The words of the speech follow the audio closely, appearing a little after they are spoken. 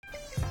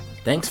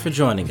Thanks for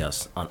joining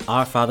us on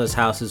Our Father's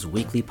House's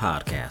weekly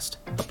podcast,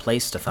 A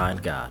Place to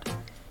Find God.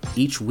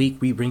 Each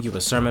week we bring you a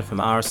sermon from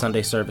our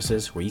Sunday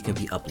services where you can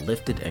be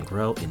uplifted and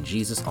grow in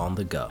Jesus on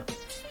the go.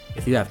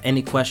 If you have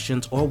any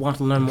questions or want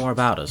to learn more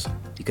about us,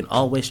 you can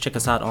always check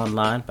us out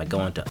online by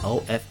going to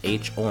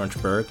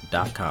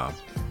ofhorangeburg.com.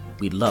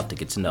 We'd love to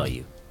get to know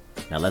you.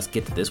 Now let's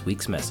get to this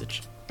week's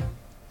message.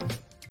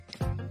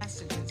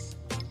 Passages.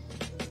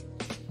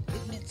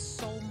 It meant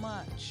so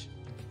much.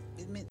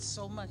 It meant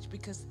so much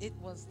because it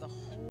was the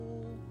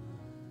whole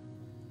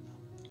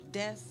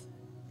death,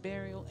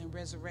 burial, and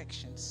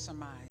resurrection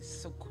surmise.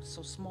 So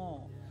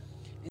small,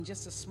 and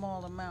just a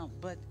small amount.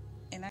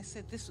 And I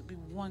said this would be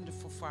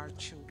wonderful for our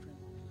children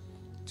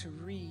to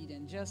read,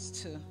 and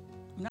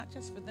not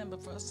just for them,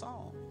 but for us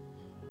all.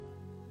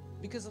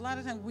 Because a lot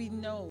of times we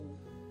know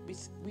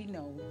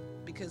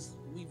because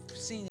we've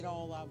seen it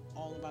all of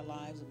our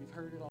lives, and we've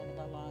heard it all of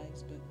our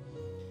lives, but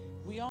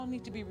we all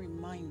need to be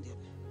reminded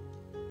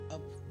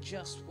of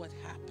just what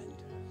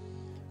happened,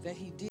 that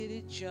he did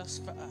it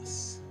just for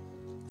us.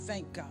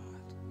 Thank God.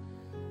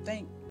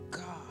 Thank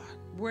God.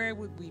 Where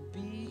would we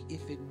be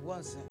if it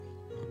wasn't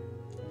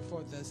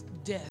for the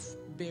death,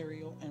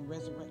 burial, and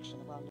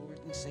resurrection of our Lord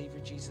and Savior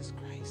Jesus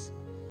Christ?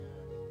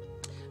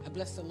 I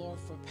bless the Lord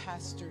for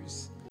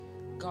Pastors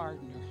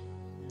Gardner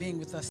being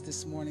with us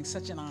this morning.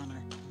 Such an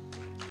honor.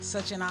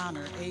 Such an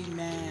honor.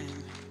 Amen.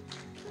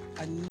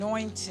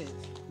 Anointed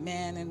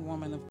man and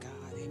woman of God.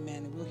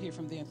 Amen. And we'll hear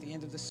from them at the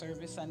end of the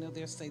service. I know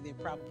they'll say they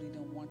probably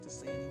don't want to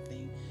say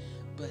anything,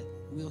 but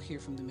we'll hear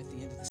from them at the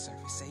end of the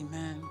service.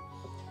 Amen.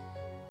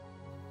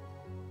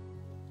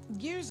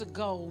 Years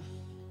ago,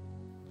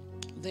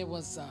 there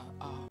was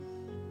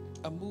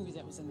a movie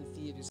that was in the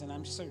theaters, and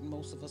I'm certain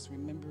most of us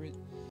remember it.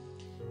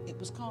 It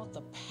was called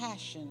The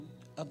Passion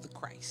of the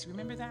Christ.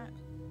 Remember that?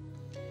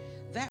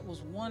 That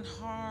was one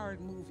hard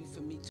movie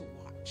for me to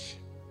watch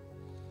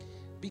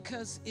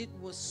because it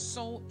was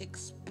so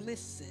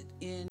explicit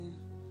in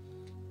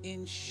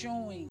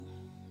showing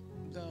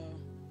the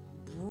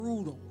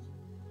brutal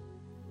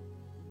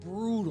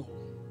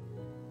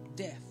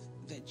death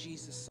that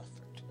Jesus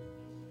suffered.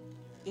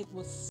 It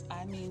was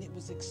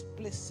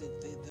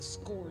explicit, the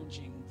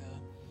scourging,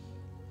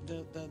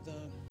 the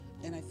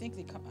and I think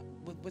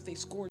what they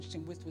scourged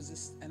him with was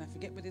this, and I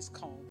forget what it's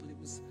called, but it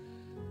was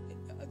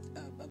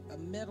a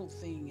metal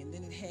thing, and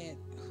then it had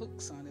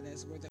hooks on it,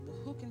 as it were, that would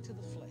hook into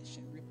the flesh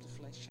and rip the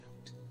flesh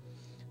out.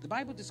 The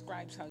Bible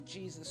describes how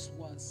Jesus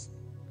was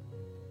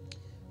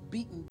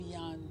beaten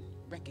beyond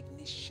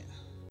recognition,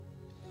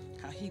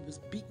 how he was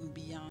beaten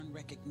beyond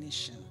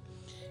recognition.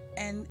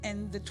 And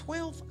the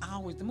 12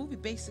 hours, the movie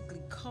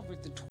basically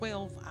covered the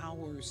 12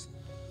 hours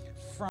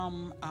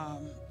from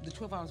the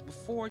 12 hours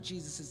before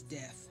Jesus'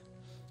 death,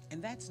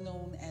 and that's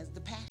known as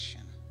the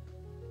Passion.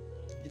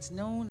 It's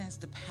known as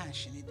the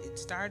Passion. It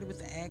started with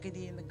the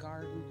agony in the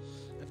Garden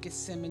of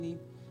Gethsemane.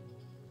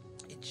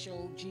 It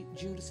showed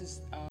Judas's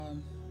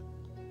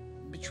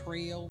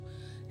betrayal,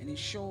 and it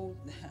showed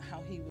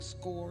how he was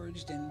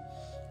scourged, and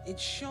it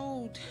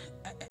showed,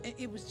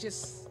 it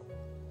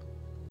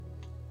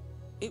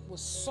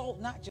was so,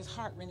 not just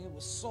heart-rending, it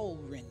was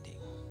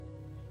soul-rending,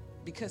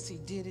 because he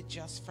did it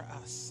just for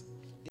us.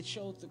 It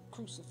showed the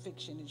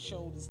crucifixion, it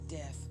showed his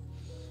death,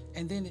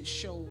 and then it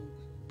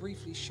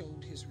briefly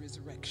showed his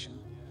resurrection.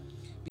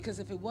 Because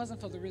if it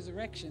wasn't for the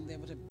resurrection, there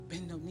would have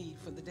been no need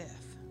for the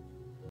death.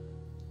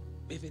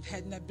 If it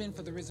had not been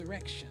for the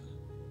resurrection,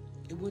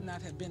 it would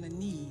not have been a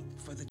need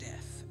for the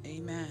death.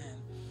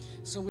 Amen.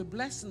 So we're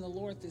blessing the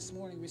Lord this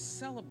morning. We're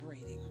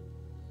celebrating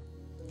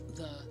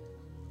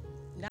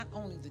not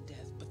only the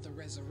death, but the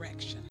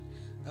resurrection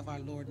of our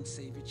Lord and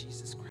Savior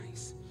Jesus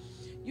Christ.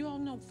 You all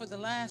know for the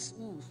last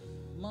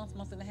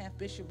month and a half,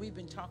 Bishop, we've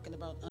been talking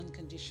about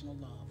unconditional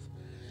love.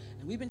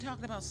 And we've been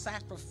talking about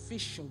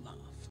sacrificial love,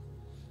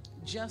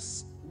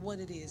 just what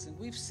it is. And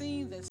we've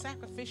seen that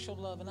sacrificial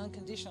love and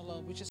unconditional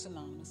love, which is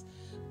synonymous,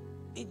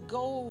 it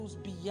goes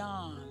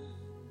beyond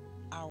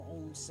our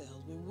own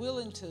selves. We're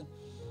willing to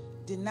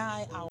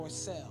deny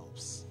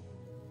ourselves.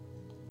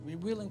 We're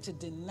willing to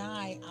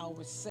deny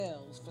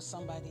ourselves for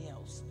somebody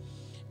else.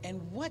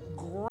 And what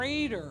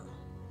greater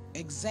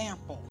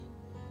example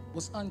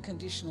was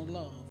unconditional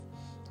love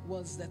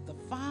was that the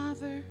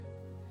Father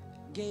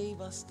gave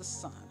us the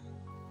Son.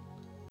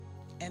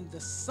 And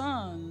the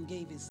Son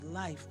gave his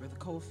life, Brother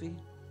Kofi,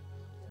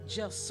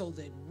 just so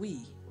that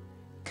we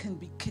can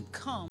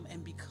come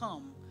and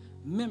become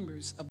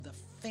members of the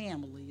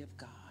family of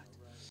God.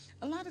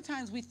 A lot of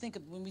times we think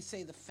of, when we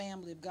say the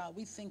family of God,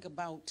 we think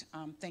about,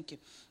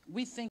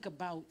 we think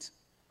about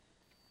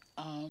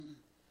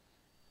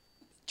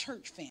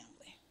church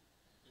family.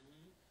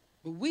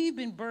 But we've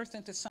been birthed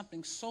into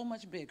something so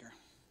much bigger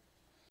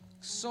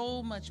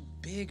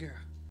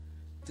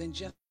than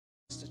just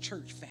a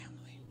church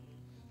family.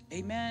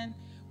 Amen.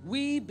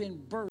 We've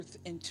been birthed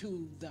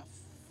into the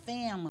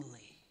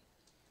family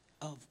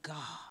of God.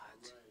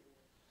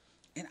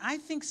 And I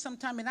think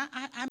sometimes, and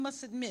I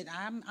must admit,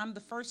 I'm the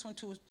first one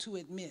to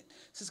admit,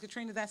 Sister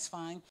Katrina, that's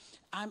fine.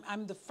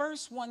 I'm the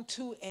first one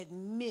to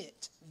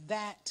admit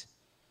that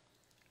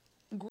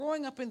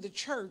growing up in the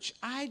church,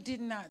 I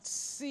did not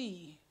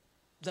see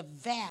the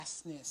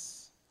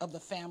vastness of the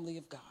family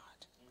of God.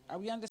 Are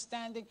we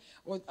understanding?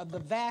 Or of the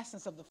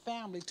vastness of the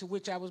family to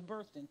which I was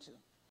birthed into.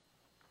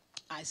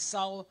 I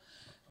saw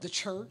the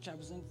church. I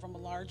was from a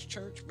large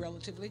church,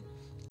 relatively,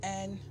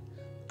 and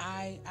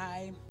I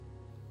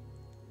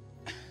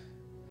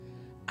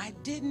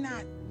did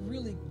not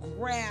really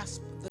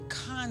grasp the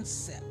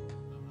concept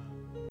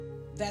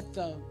that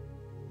the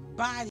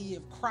body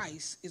of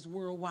Christ is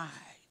worldwide.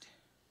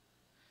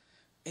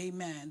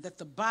 Amen. That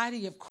the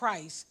body of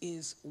Christ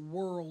is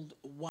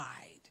worldwide.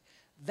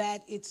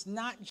 That it's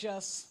not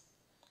just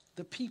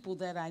the people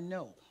that I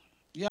know.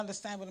 You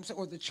understand what I'm saying?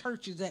 Or the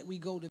churches that we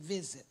go to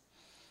visit.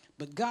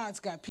 But God's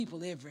got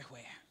people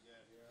everywhere.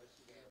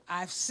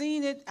 I've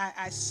seen it.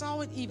 I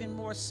saw it even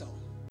more so.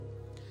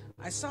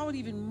 I saw it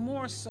even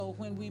more so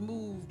when we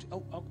moved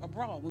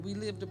abroad, when we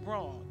lived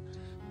abroad.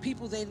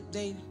 People,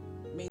 they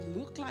may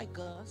look like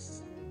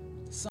us,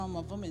 some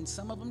of them, and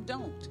some of them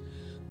don't.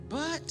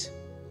 But,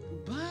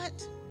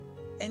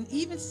 and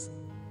even,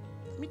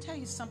 let me tell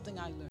you something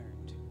I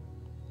learned.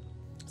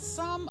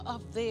 Some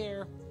of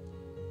their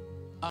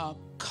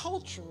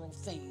cultural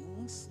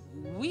things,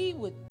 we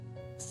would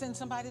send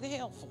somebody to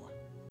hell for.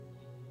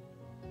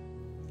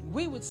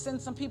 We would send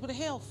some people to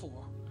hell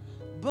for.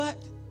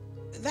 But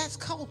that's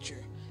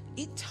culture.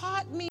 It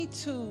taught me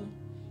to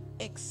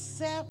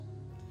accept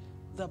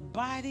the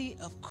body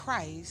of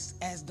Christ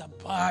as the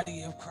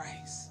body of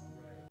Christ.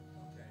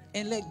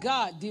 And let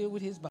God deal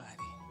with his body.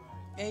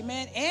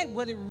 Amen. And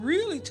what it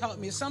really taught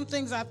me is some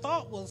things I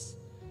thought was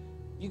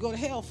you go to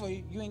hell for,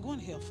 you ain't going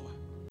to hell for.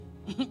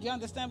 You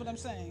understand what I'm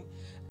saying?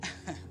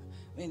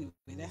 Anyway,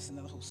 that's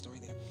another whole story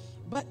there.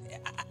 But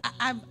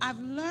I've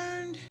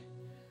learned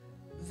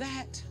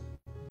that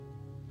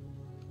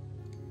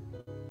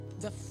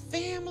the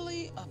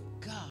family of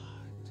God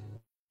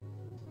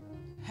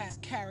has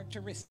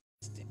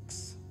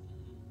characteristics.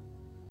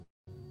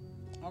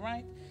 All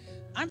right?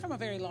 I'm from a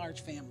very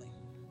large family.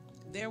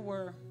 There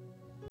were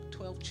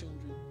 12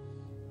 children.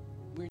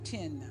 We're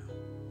 10 now.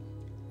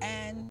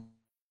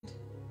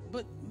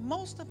 But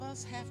most of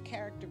us have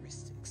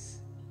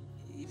characteristics.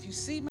 If you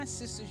see my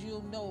sisters,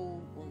 you'll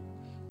know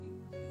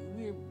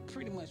we're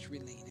pretty much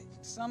related.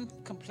 Some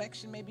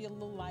complexion may be a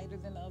little lighter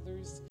than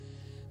others.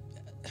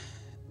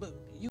 But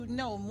you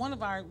know, one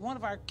of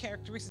our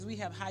characteristics, we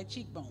have high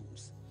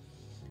cheekbones.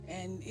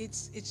 And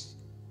it's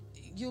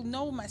you'll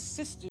know my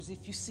sisters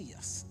if you see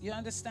us. You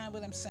understand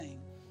what I'm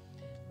saying?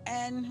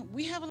 And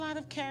we have a lot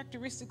of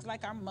characteristics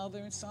like our mother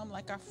and some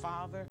like our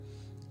father.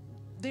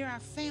 There are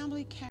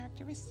family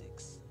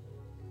characteristics.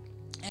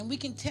 And we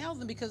can tell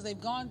them because they've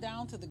gone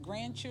down to the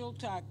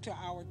grandchildren, to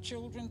our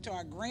children, to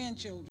our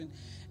grandchildren.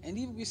 And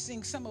even we're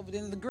seeing some of it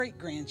in the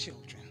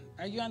great-grandchildren.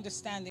 Are you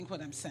understanding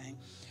what I'm saying?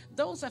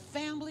 Those are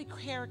family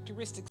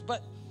characteristics.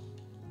 But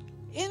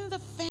in the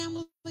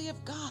family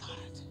of God,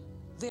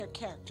 there are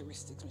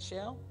characteristics,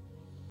 Michelle.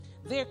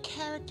 There are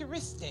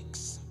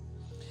characteristics.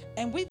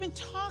 And we've been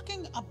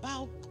talking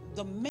about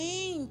the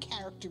main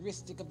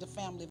characteristic of the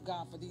family of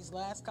God for these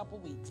last couple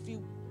weeks,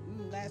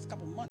 last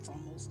couple months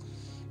almost.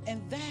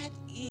 And that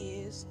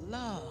is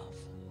love.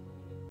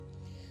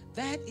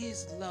 That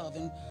is love.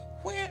 And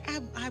where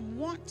I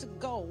want to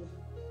go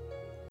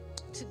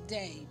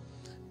today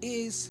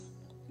is,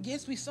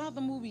 yes, we saw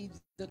the movie,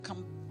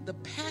 The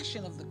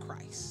Passion of the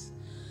Christ.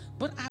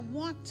 But I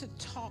want to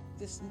talk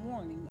this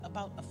morning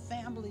about a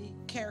family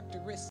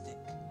characteristic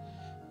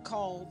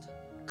called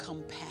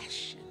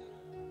compassion.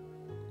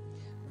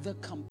 The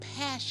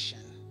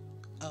compassion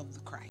of the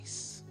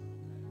Christ.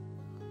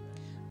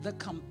 The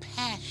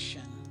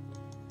compassion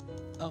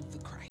of the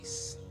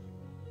Christ.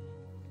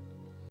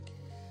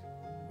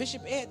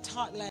 Bishop Ed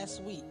taught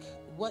last week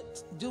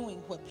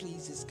doing what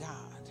pleases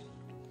God.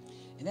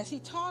 And as he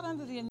taught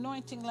under the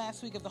anointing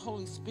last week of the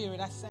Holy Spirit,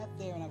 I sat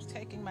there and I was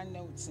taking my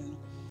notes and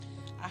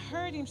I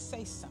heard him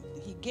say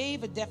something. He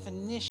gave a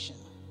definition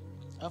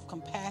of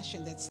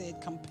compassion that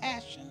said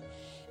compassion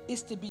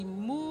is to be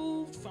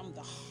moved from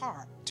the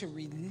heart to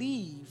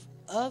relieve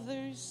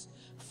others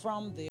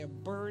from their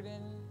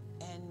burden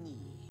and need.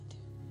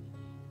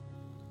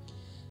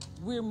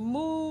 We're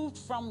moved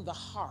from the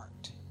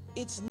heart.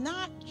 It's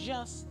not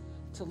just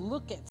to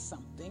look at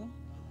something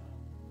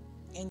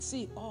and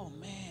see, oh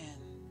man,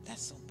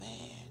 that's so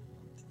bad.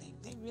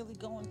 They really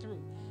going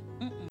through.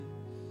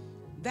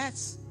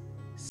 That's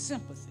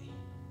sympathy.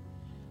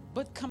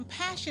 But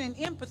compassion and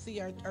empathy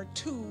are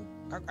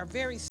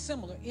very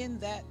similar in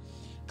that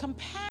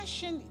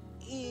compassion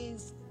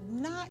is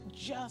not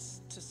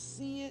just to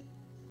see it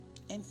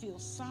and feel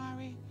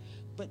sorry,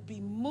 but be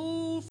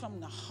moved from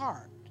the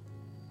heart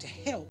to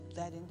help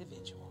that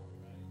individual.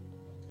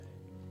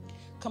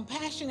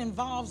 Compassion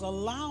involves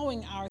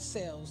allowing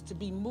ourselves to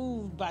be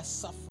moved by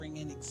suffering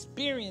and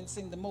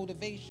experiencing the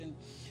motivation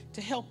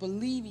to help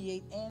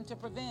alleviate and to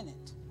prevent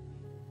it.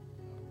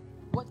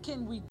 What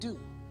can we do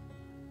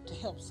to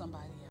help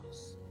somebody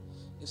else?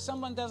 If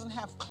someone doesn't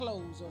have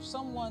clothes, or if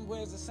someone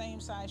wears the same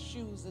size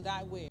shoes that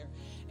I wear,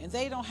 and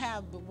they don't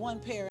have but one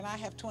pair and I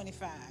have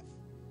 25,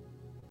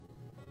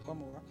 or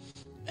more,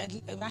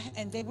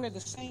 and they wear the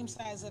same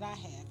size that I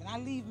have, and I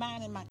leave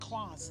mine in my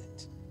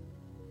closet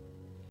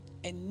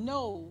and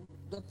know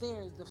that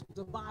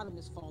the bottom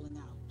is falling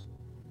out,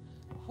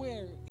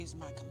 where is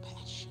my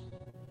compassion?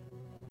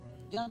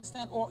 You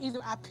understand? Or either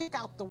I pick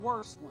out the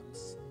worst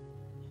ones.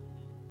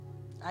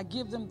 I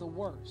give them the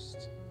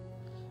worst.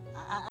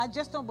 I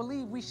just don't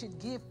believe we should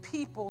give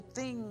people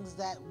things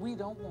that we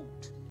don't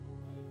want.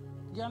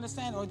 You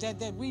understand? Or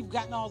that we've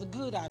gotten all the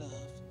good out of,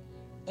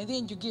 and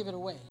then you give it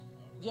away.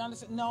 You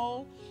understand?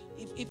 No,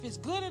 if it's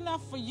good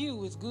enough for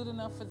you, it's good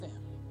enough for them.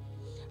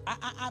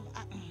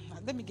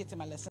 Let me get to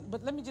my lesson,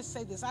 but let me just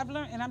say this. I've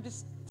learned, and I'm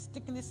just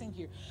sticking this in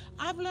here.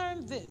 I've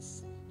learned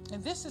this,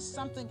 and this is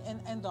something,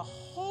 and the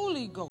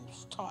Holy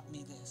Ghost taught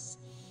me this.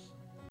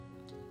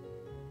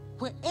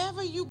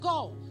 Wherever you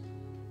go,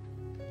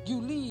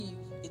 you leave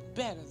it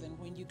better than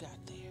when you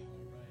got there.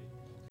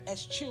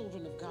 As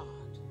children of God.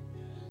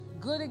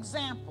 Good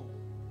example.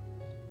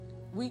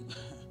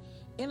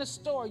 In a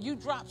store, you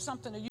drop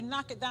something or you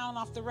knock it down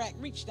off the rack,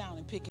 reach down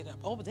and pick it up.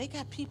 Oh, but they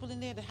got people in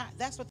there to hire.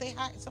 That's what they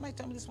hire. Somebody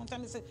told me this one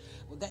time. They said,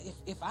 well,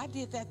 if I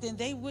did that, then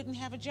they wouldn't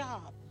have a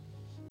job.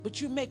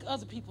 But you make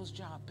other people's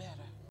job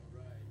better.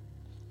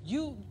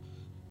 You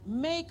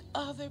make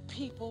other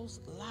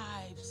people's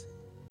lives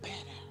better.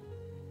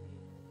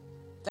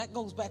 That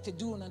goes back to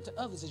doing unto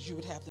others as you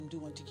would have them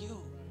do unto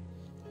you.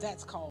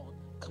 That's called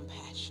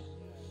compassion.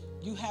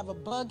 You have a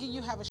buggy,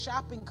 you have a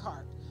shopping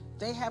cart.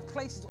 They have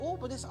places,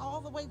 but it's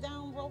all the way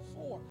down row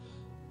 4.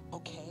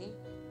 Okay,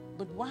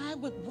 but why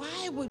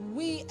would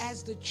we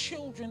as the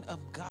children of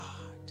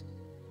God,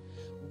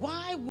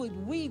 why would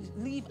we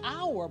leave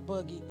our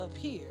buggy up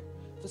here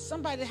for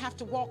somebody to have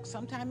to walk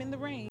sometime in the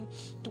rain,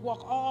 to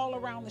walk all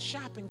around the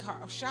shopping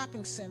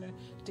center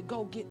to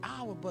go get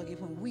our buggy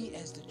when we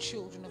as the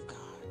children of God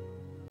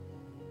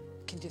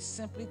can just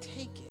simply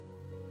take it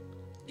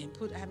and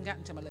I haven't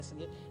gotten to my lesson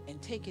yet,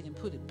 and take it and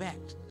put it back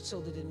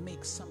so that it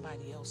makes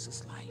somebody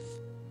else's life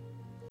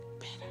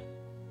better.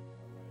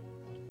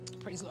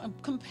 Praise the Lord.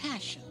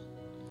 Compassion.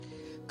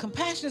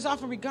 Compassion is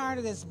often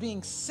regarded as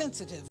being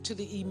sensitive to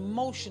the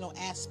emotional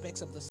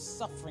aspects of the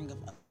suffering of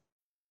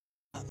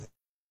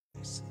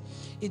others.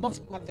 It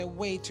must go out of their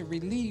way to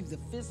relieve the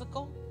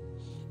physical,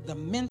 the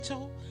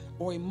mental,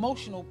 or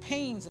emotional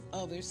pains of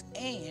others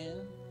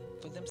and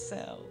for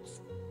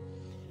themselves.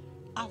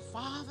 Our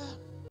Father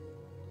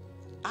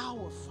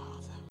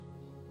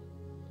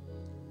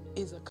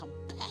is a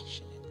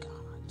compassionate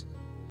God.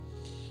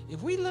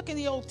 If we look in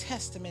the Old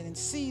Testament and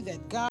see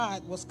that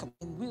God was,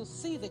 we'll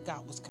see that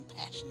God was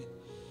compassionate.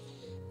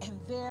 And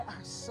there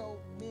are so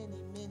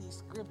many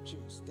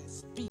scriptures that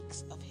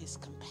speaks of his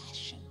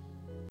compassion.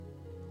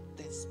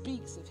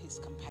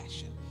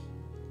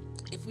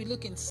 If we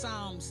look in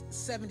Psalms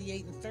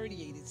 78 and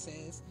 38, it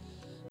says,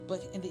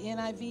 but in the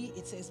NIV,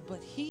 it says,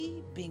 but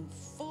he, being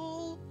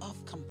full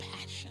of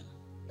compassion,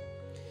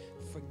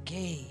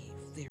 forgave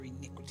their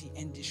iniquity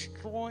and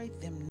destroyed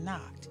them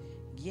not.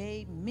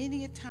 Yea,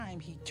 many a time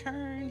he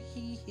turned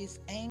his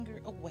anger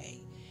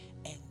away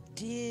and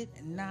did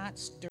not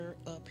stir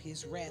up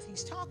his wrath.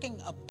 He's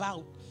talking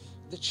about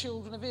the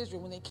children of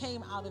Israel when they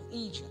came out of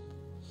Egypt.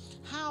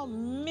 How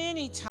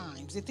many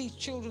times did these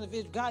children of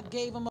Israel, God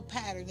gave them a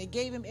pattern. He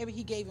gave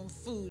them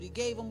food. He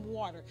gave them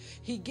water.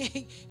 He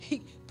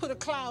put a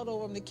cloud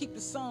over them to keep the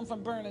sun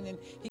from burning. And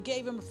he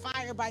gave them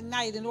fire by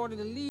night in order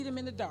to lead them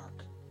in the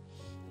dark.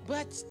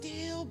 But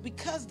still,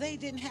 because they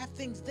didn't have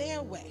things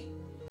their way,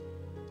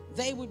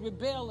 they would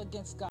rebel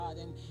against God.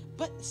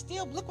 But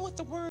still, look what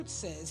the word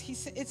says.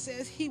 It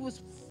says he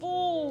was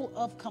full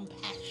of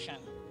compassion.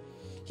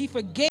 He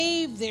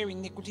forgave their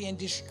iniquity and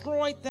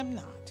destroyed them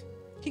not.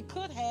 He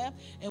could have,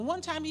 and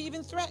one time he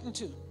even threatened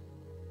to.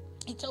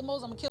 He told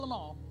Moses, I'm going to kill them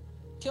all.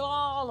 Kill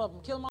all of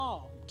them. Kill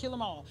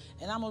them all.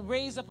 And I'm going to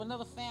raise up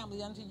another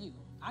family unto you.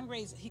 I'm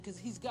raising, because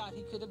he's God,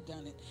 he could have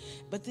done it.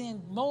 But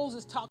then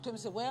Moses talked to him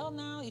and said, well,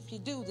 now, if you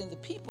do, then the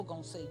people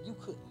going to say you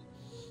couldn't.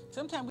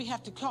 Sometimes we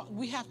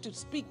have to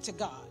speak to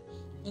God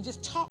and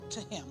just talk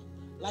to him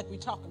like we're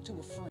talking to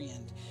a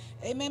friend.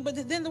 Amen.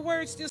 But then the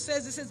word still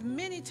says, it says,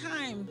 many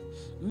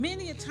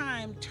a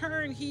time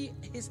turned he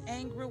his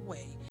anger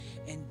away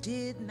and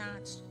did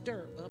not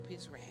stir up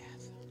his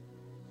wrath.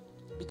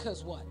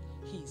 Because what?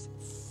 He's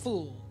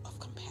full of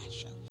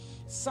compassion.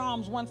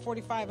 Psalms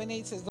 145 and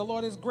 8 says, the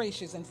Lord is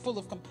gracious and full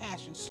of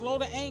compassion, slow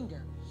to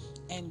anger,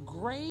 and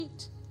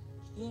great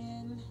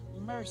in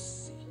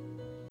mercy.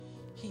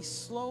 He's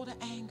slow to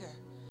anger.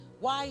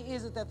 Why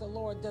is it that the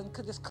Lord doesn't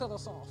just cut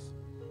us off?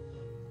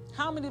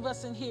 How many of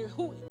us in here,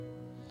 how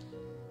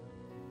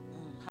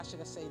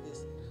should I say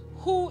this?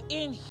 Who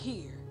in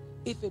here,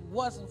 if it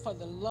wasn't for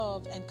the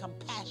love and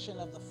compassion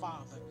of the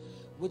Father,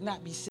 would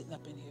not be sitting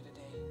up in here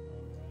today?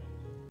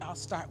 I'll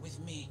start with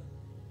me.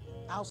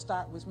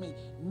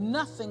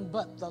 Nothing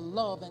but the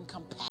love and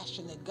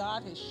compassion that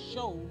God has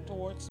shown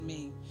towards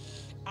me.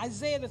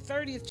 Isaiah, the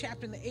 30th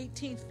chapter, in the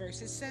 18th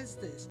verse, it says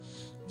this,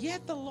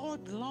 yet the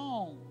Lord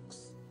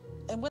longs.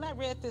 And when I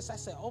read this, I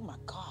said, oh my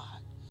God.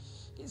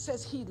 It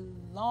says he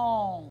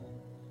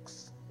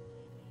longs.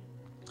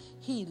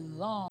 He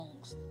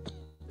longs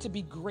to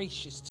be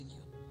gracious to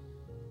you.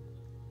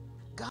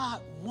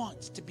 God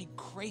wants to be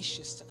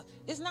gracious to us.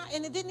 It's not,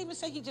 and it didn't even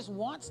say he just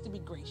wants to be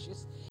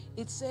gracious.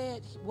 It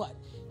said what?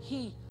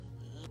 He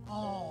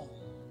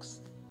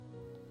longs.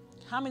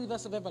 How many of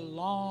us have ever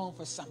longed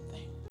for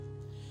something?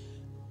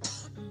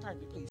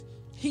 Pardon me, please.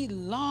 He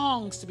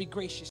longs to be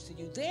gracious to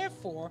you.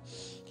 Therefore,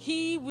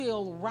 he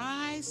will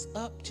rise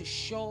up to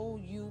show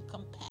you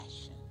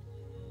compassion.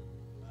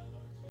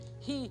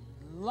 He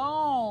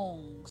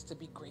longs to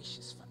be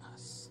gracious for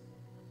us.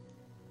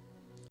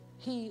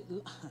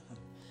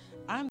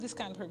 I'm this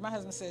kind of person. My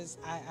husband says,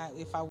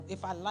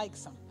 if I like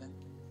something,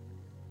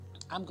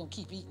 I'm gonna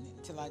keep eating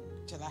it till I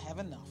have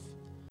enough.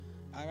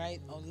 All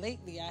right.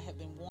 Lately, I have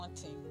been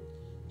wanting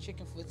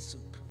chicken foot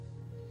soup.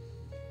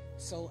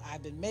 So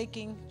I've been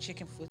making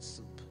chicken foot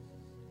soup.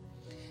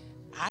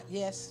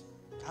 Yes,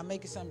 I'll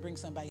make it something, bring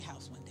somebody's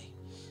house one day.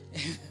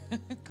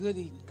 Good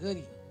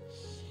eating.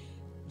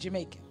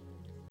 Jamaican.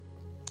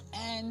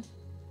 And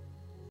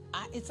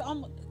it's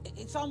almost,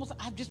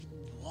 I've just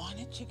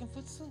wanted chicken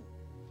foot soup.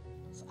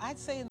 So I'd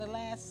say in the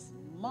last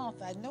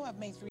month, I know I've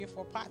made 3 or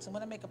 4 pots. And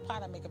when I make a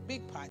pot, I make a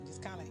big pot and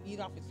just kind of eat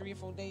off it 3 or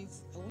 4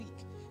 days a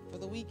week for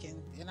the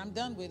weekend. And I'm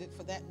done with it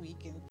for that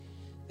week. And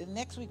the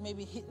next week,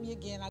 maybe hit me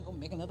again, I'll go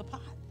make another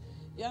pot.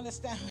 You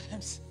understand what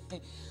I'm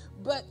saying?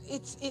 But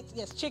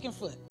yes, chicken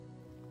foot.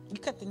 You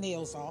cut the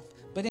nails off.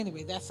 But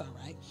anyway, that's all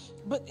right.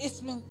 But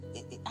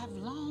I've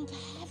longed to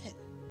have it.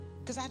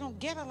 Because I don't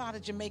get a lot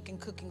of Jamaican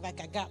cooking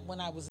like I got when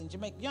I was in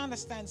Jamaica. You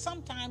understand?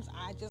 Sometimes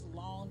I just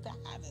long to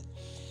have it.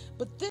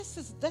 But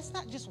that's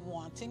not just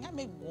wanting. I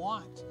may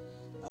want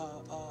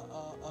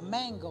a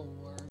mango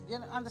or,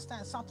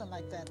 understand, something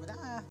like that. But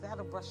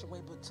that'll brush away.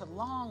 But to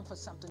long for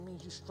something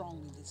means you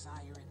strongly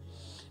desire it.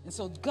 And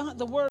so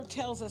the word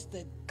tells us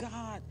that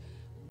God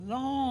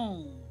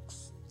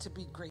longs to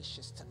be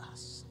gracious to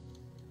us.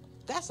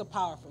 That's a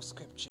powerful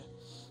scripture.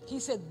 He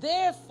said,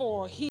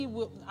 therefore, he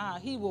will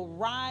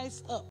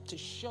rise up to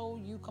show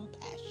you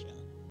compassion.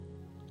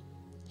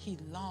 He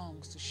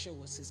longs to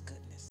show us his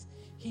goodness.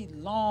 He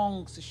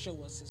longs to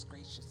show us his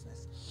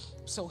graciousness.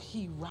 So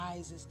he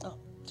rises up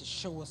to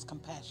show us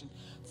compassion.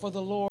 For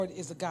the Lord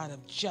is a God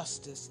of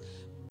justice.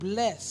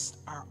 Blessed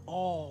are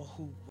all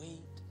who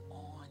wait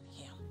on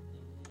him.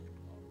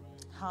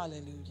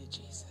 Hallelujah,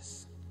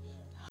 Jesus.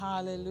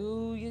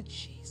 Hallelujah,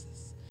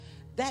 Jesus.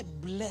 That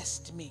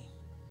blessed me.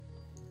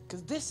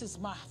 Because this is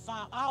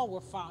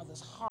our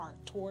Father's heart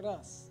toward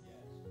us.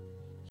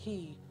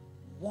 He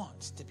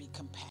wants to be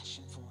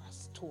compassionate for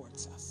us,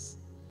 towards us.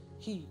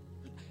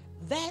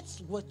 That's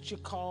what you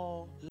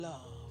call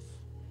love.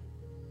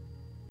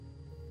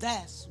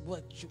 That's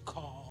what you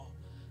call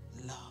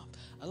love.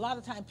 A lot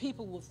of time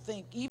people will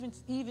think, even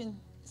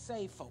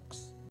saved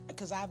folks,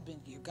 because I've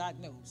been here, God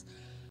knows.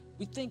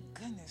 We think,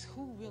 goodness,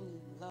 who really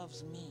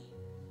loves me?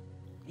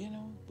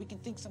 We can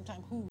think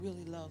sometimes, who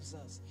really loves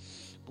us?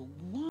 But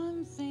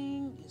one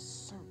thing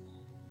is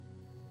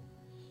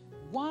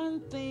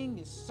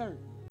certain.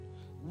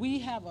 We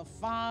have a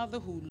Father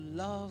who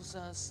loves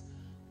us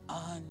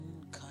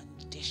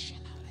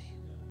unconditionally.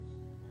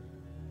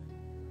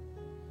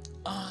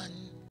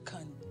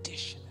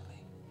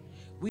 Unconditionally.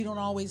 We don't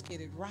always get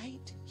it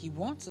right. He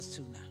wants us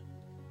to now.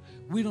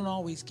 We don't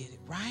always get it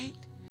right.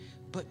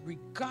 But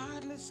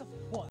regardless of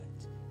what,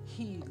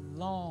 he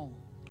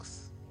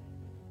longs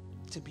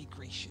to be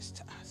gracious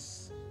to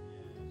us.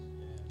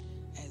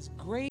 As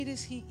great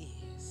as he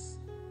is,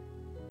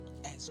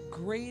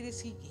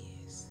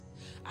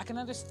 I can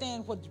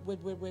understand where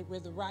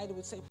the writer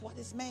would say, what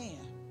is man?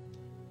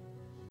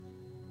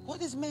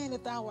 What is man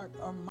that thou art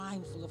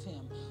mindful of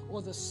him?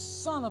 Or the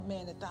son of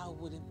man that thou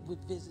would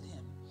visit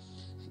him?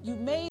 He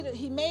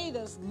made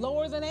us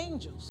lower than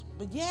angels,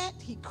 but yet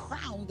he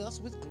crowned us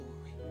with glory.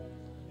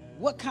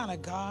 What kind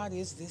of God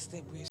is this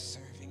that we're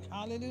serving?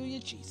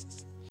 Hallelujah,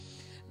 Jesus.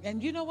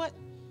 And you know what?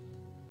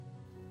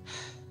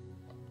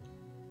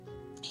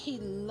 He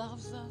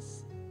loves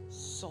us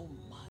so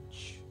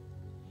much.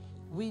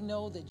 We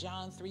know that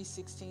John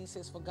 3:16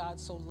 says, for God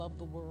so loved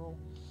the world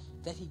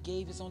that he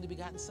gave his only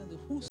begotten son, that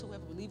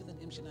whosoever believeth in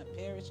him shall not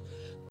perish,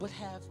 but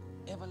have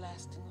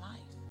everlasting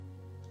life.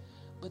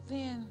 But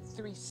then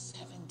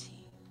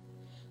 3:17,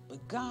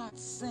 but God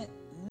sent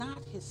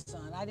not his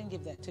son, I didn't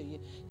give that to you,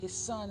 his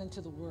son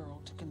into the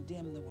world to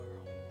condemn the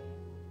world.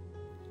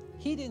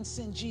 He didn't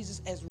send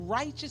Jesus as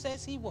righteous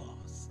as he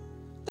was.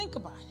 Think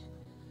about it.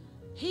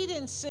 He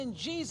didn't send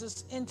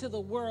Jesus into the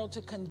world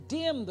to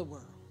condemn the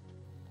world,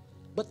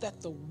 but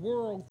that the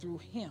world through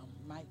him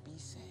might be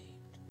saved.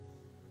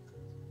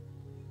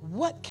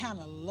 What kind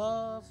of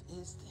love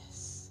is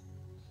this?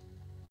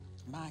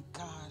 My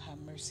God, have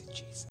mercy,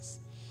 Jesus.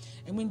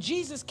 And when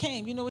Jesus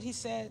came, you know what he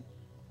said?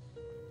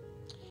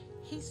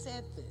 He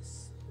said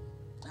this.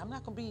 I'm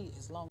not going to be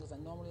as long as I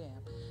normally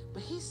am,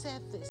 but he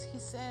said this. He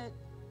said,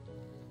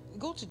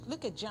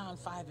 look at John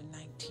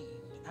 5:19.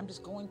 I'm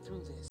just going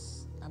through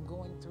this. I'm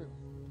going through.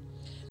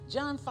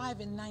 John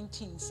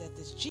 5:19 said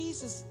this.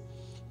 Jesus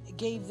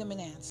gave them an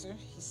answer.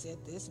 He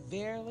said this,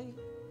 verily,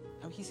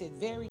 He said,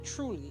 very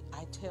truly,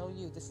 I tell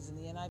you, this is in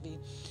the NIV,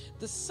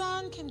 the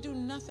Son can do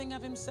nothing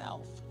of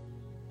himself.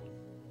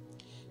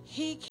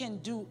 He can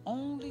do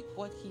only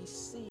what he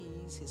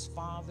sees his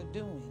Father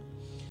doing,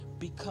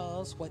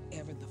 because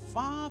whatever the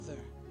Father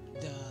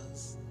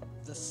does,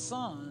 the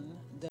Son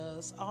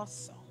does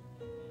also.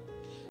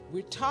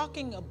 We're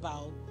talking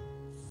about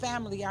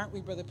family, aren't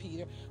we, Brother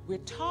Peter? We're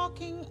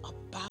talking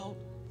about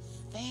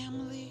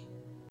family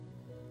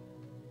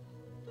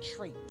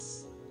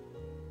traits.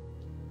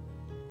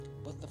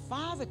 What the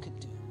Father could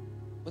do,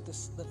 what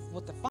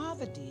the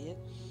Father did,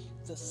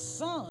 the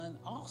Son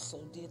also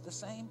did the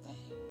same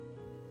thing.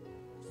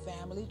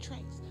 Family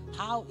traits.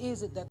 How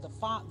is it that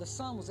the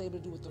Son was able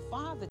to do what the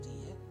Father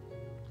did?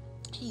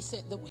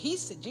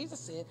 Jesus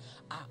said,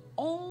 I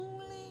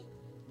only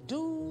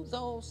do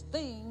those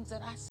things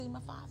that I see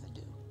my Father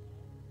do.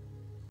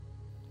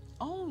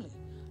 Only.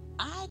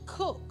 I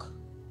cook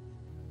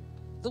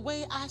the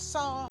way I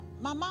saw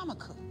my mama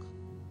cook.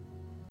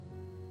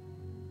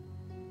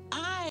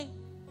 I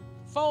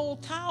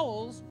fold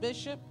towels,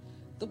 Bishop,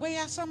 the way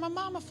I saw my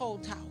mama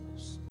fold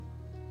towels.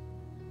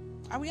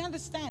 Are we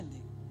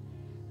understanding?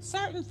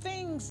 Certain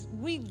things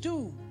we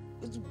do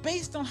is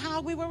based on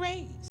how we were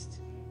raised,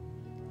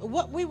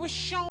 what we were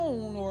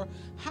shown, or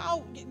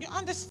how you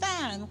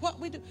understand what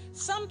we do.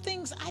 Some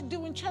things I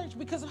do in church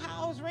because of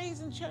how I was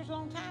raised in church a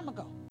long time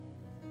ago.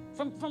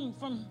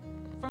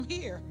 From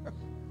here.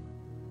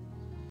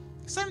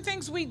 Some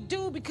things we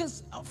do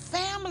because of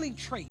family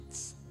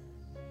traits.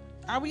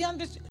 Are we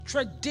under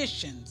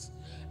traditions?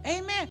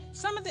 Amen.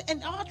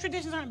 And all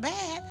traditions aren't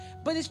bad,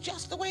 but it's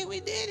just the way we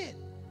did it.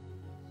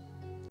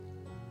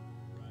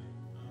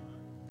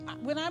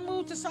 When I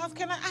moved to South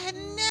Carolina, I had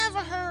never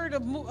heard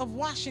of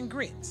washing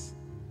grits.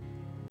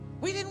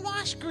 We didn't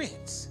wash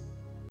grits.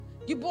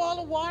 You boil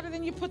the water,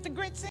 then you put the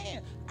grits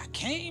in.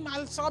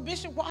 I saw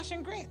Bishop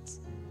washing grits.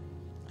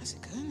 I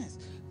said, goodness.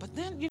 But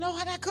then, you know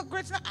how I cook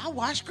grits now? I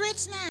wash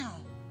grits now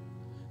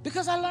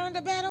because I learned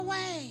a better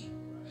way.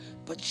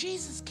 But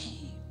Jesus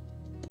came.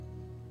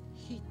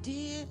 He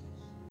did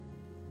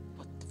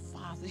what the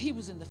Father, he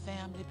was in the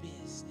family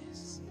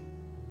business.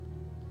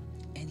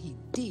 And he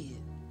did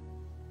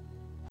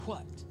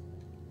what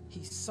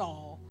he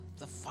saw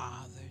the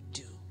Father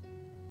do.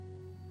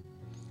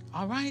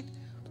 All right?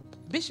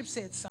 Bishop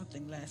said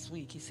something last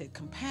week. He said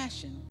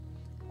compassion,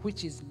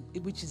 which is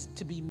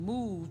to be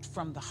moved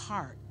from the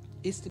heart,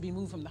 is to be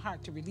moved from the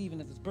heart to relieve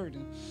another's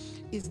burden,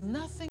 is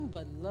nothing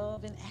but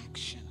love in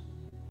action.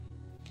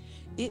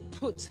 It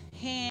puts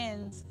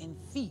hands and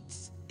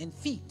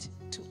feet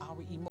to our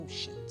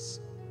emotions.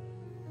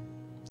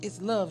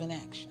 It's love in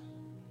action.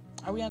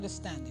 Are we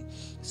understanding?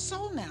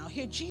 So now,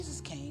 here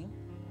Jesus came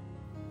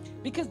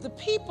because the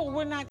people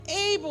were not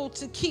able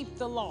to keep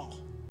the law.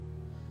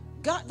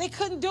 God, they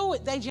couldn't do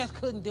it. They just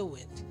couldn't do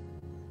it.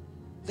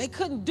 They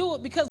couldn't do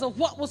it because of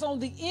what was on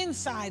the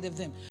inside of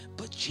them.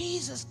 But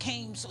Jesus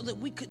came so that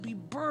we could be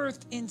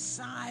birthed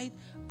inside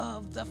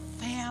of the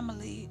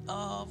family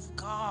of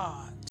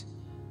God.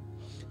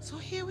 So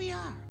here we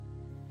are.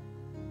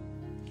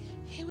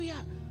 Here we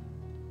are.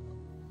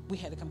 We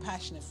had a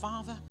compassionate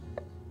Father.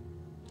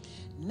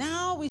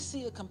 Now we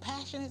see a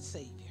compassionate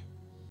Savior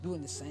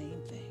doing the same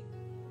thing.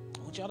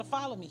 I want y'all to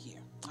follow me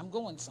here. I'm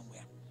going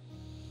somewhere.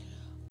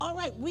 All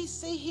right, we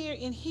see here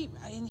in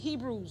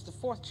Hebrews, the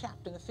 4th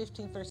chapter, the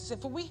 15th verse, it said,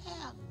 for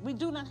we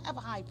do not have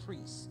a high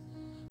priest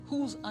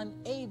who's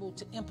unable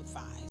to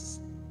empathize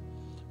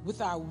with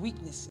our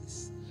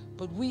weaknesses,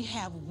 but we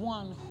have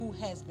one who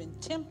has been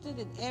tempted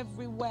in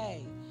every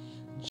way,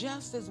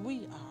 just as we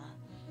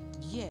are,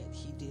 yet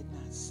he did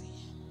not sin.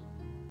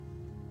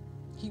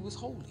 He was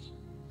holy.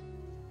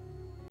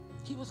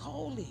 He was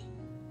holy.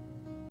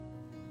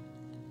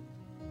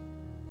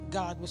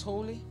 God was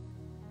holy.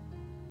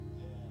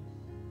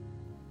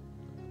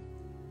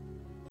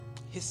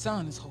 His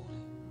Son is holy.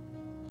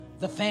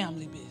 The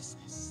family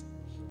business.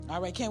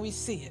 All right, can we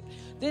see it?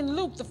 Then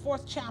Luke, the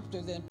 4th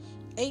chapter, the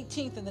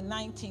 18th and the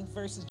 19th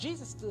verses,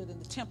 Jesus stood in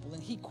the temple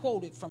and he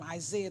quoted from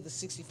Isaiah, the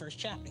 61st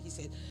chapter. He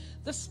said,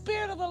 the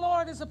Spirit of the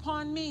Lord is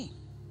upon me,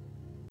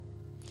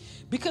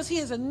 because he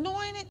has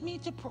anointed me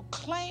to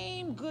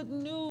proclaim good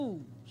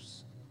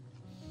news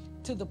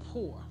to the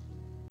poor.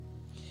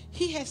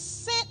 He has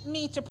sent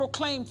me to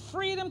proclaim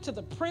freedom to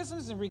the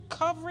prisoners and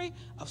recovery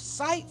of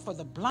sight for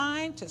the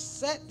blind, to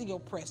set the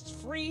oppressed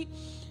free,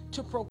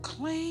 to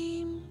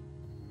proclaim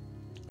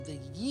the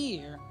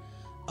year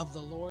of the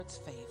Lord's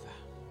favor.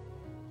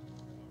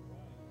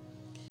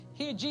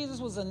 Here Jesus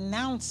was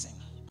announcing,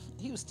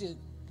 he was still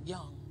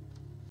young,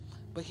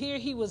 but here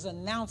he was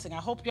announcing,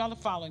 I hope y'all are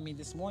following me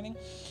this morning.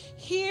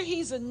 Here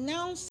he's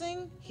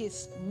announcing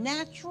his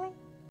natural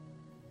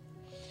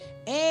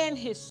and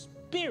his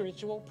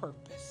spiritual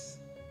purpose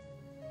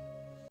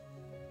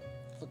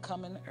for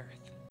coming to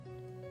earth.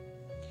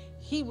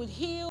 He would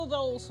heal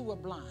those who were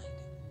blind,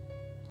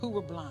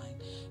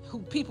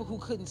 people who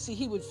couldn't see.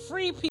 He would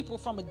free people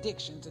from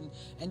addictions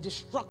and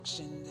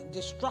destruction and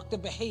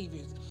destructive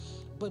behaviors.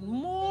 But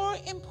more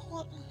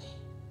importantly,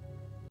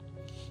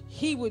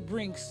 he would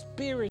bring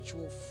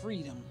spiritual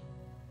freedom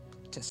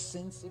to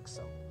sin-sick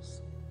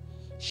souls.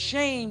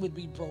 Shame would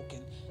be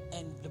broken,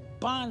 and the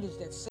bondage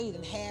that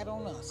Satan had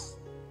on us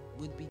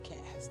would be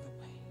cast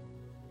away.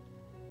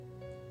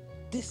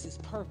 This is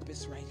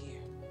purpose right here.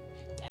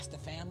 That's the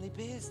family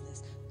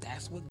business.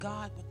 That's what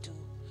God would do.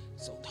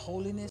 So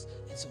holiness,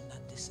 and so now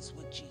this is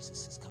what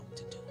Jesus has come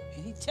to do.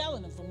 And he's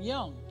telling them from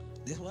young,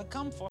 this is what I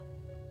come for.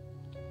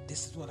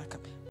 This is what I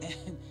come.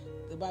 And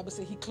the Bible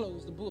said he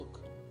closed the book.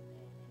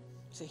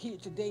 So here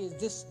today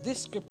is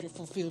this scripture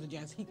fulfilled in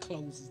John. He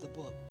closes the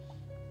book.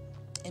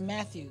 In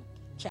Matthew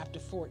chapter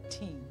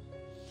 14,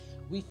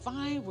 we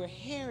find where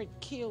Herod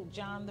killed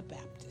John the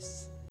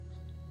Baptist.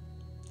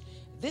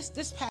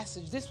 This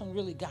passage, this one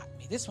really got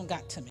me. This one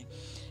got to me.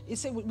 It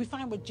said we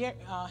find where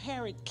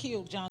Herod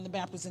killed John the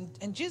Baptist,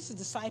 and Jesus'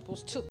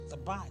 disciples took the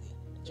body,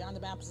 John the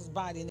Baptist's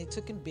body, and they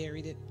took and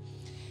buried it,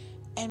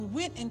 and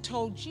went and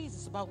told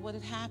Jesus about what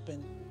had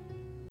happened.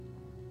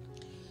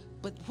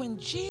 But when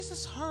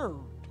Jesus heard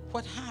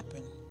what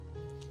happened,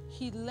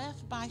 he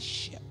left by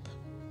ship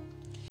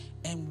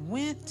and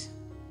went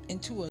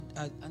into a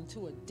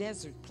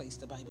desert place,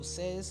 the Bible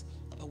says,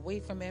 away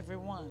from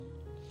everyone.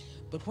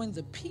 But when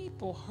the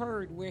people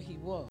heard where he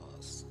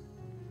was,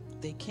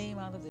 they came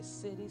out of their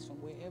cities from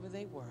wherever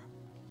they were,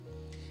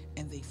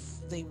 and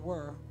they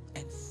were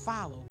and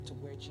followed to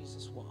where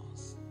Jesus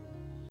was.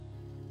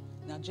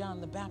 Now,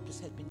 John the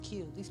Baptist had been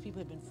killed. These people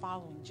had been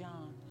following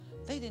John.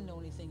 They didn't know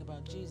anything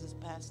about Jesus,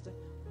 Pastor,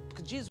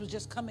 because Jesus was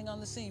just coming on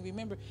the scene.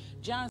 Remember,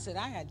 John said,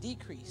 I got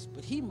decreased,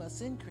 but he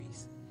must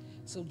increase.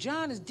 So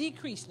John is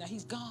decreased. Now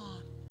he's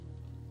gone.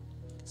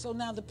 So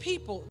now the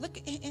people, look,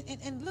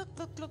 and look.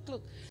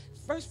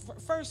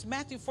 First,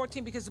 Matthew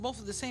 14, because both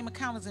of the same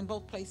account is in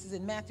both places,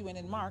 in Matthew and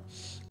in Mark.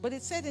 But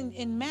it said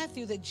in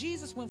Matthew that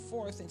Jesus went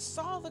forth and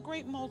saw the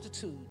great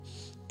multitude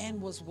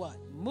and was what?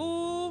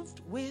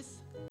 Moved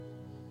with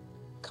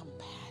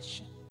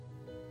compassion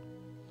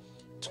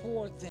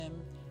toward them,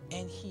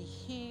 and he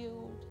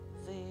healed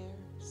their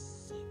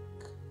sick.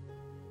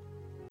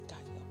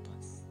 God help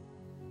us.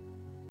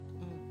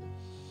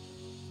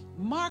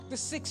 Mark, the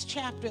 6th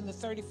chapter and the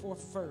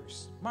 34th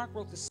verse. Mark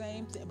wrote the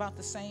same about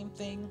the same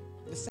thing,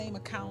 the same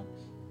account.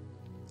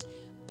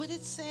 But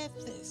it said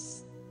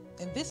this,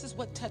 and this is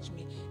what touched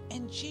me.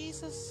 And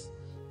Jesus,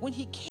 when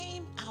he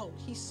came out,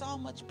 he saw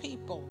much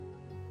people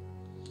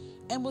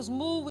and was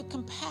moved with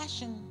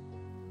compassion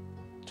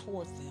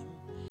toward them,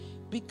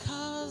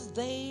 because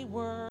they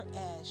were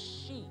as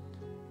sheep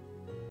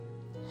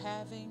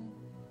having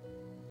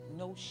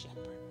no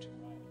shepherd.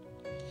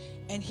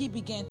 And he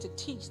began to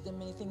teach them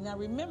many things. Now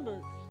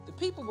remember, the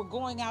people were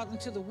going out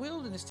into the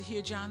wilderness to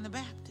hear John the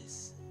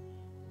Baptist.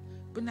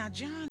 But now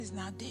John is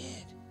now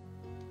dead.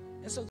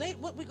 And so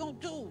what we gonna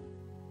do?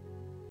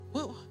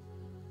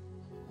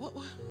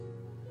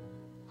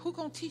 Who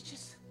gonna teach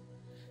us?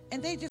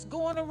 And they just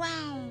going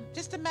around.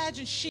 Just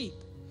imagine sheep,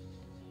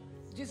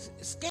 just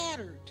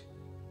scattered,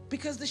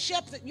 because the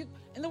shepherd,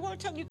 and the word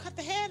tells you cut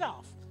the head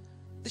off.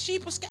 The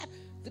sheep were scattered.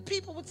 The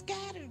people were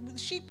scattered. The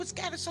sheep were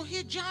scattered. So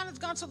here John is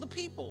gone. So the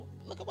people,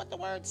 look at what the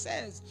word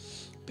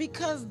says,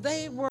 because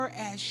they were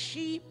as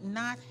sheep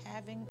not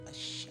having a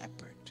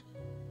shepherd.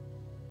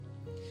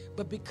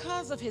 But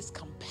because of his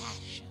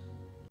compassion,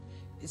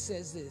 it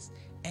says this,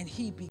 and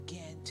he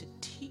began to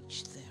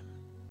teach them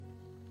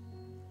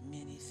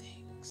many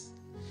things.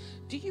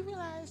 Do you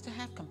realize to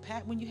have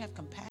when you have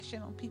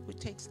compassion on people, it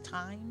takes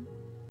time?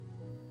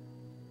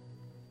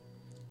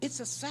 It's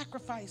a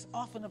sacrifice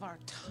often of our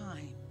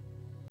time.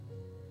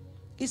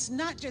 It's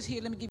not just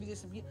here, let me give you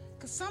this,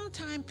 because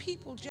sometimes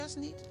people just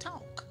need to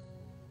talk.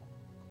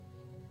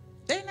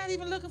 They're not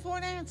even looking for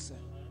an answer.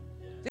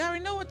 They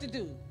already know what to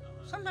do.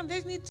 Sometimes they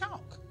just need to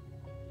talk.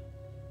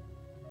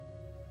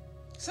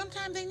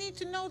 Sometimes they need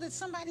to know that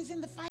somebody's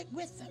in the fight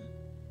with them.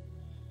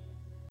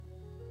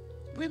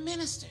 We're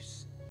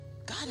ministers.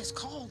 God has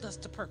called us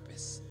to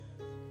purpose.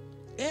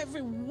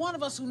 Every one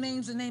of us who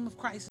names the name of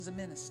Christ is a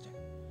minister.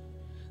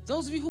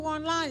 Those of you who are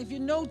online, if you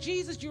know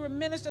Jesus, you're a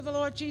minister of the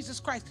Lord Jesus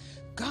Christ.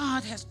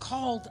 God has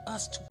called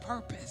us to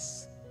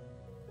purpose.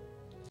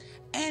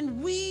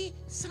 And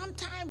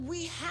sometimes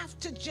we have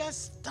to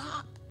just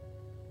stop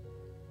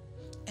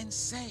and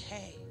say,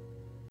 hey,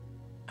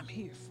 I'm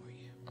here for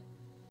you.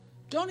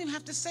 Don't even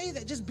have to say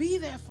that. Just be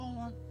there for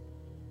them.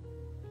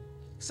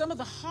 Some of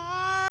the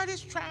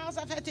hardest trials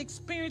I've had to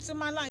experience in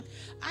my life,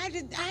 I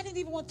didn't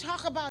even want to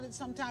talk about it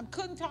sometimes.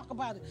 Couldn't talk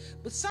about it.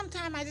 But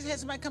sometimes I just had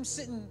somebody come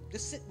sit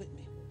with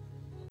me.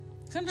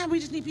 Sometimes we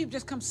just need people to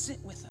just come sit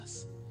with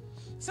us.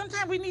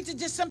 Sometimes we need to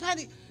just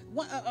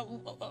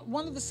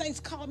one of the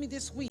saints called me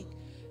this week,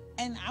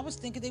 and I was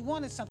thinking they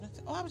wanted something.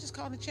 I was just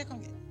calling to check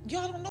on you.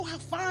 Y'all don't know how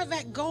far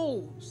that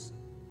goes.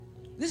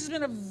 This has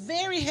been a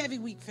very heavy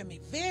week for me.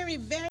 Very,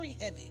 very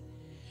heavy.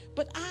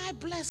 But I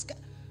bless God.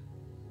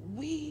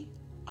 We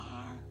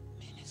are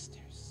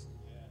ministers.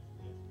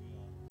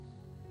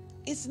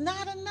 It's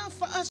not enough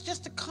for us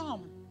just to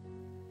come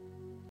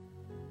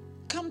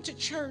to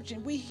church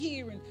and we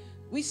hear and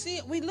we see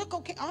it. We look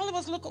okay. All of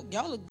us look okay.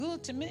 Y'all look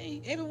good to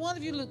me. Every one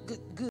of you look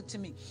good to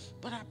me.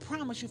 But I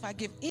promise you, if I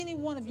give any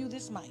one of you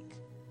this mic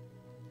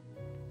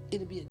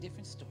it'll be a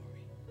different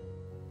story.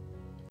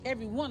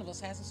 Every one of us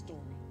has a story.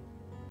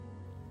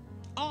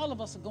 All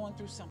of us are going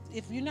through something.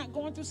 If you're not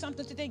going through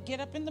something today, get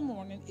up in the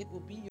morning. It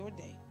will be your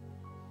day.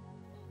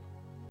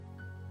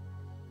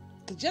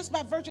 Because just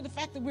by virtue of the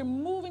fact that we're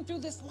moving through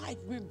this life,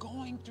 we're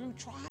going through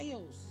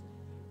trials.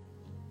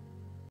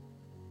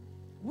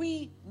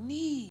 We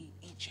need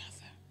each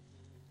other.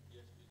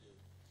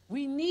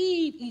 We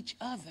need each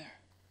other.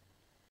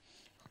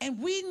 And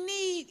we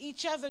need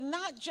each other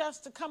not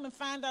just to come and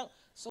find out,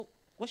 so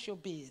what's your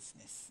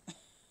business?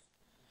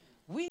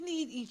 We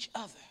need each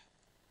other.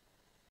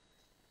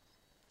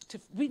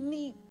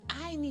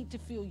 I need to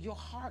feel your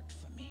heart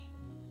for me.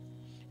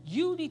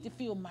 You need to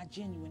feel my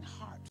genuine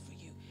heart for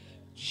you.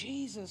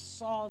 Jesus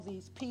saw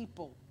these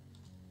people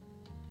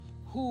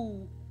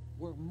who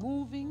were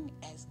moving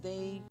as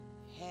they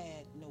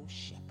had no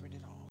shepherd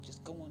at all,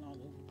 just going all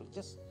over the place,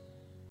 just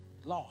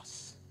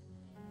lost.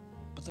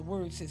 But the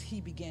word says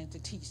he began to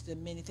teach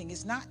them many things.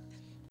 It's not,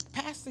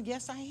 Pastor,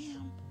 yes I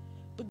am,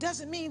 but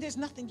doesn't mean there's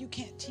nothing you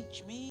can't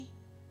teach me.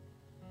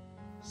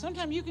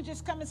 Sometimes you can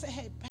just come and say,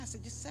 hey, Pastor,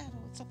 just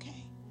settle. It's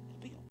okay.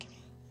 It'll be okay.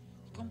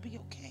 It's going to be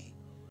okay.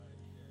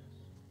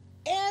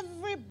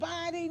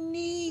 Everybody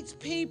needs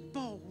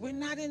people. We're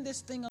not in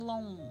this thing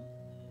alone.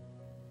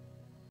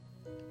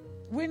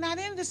 We're not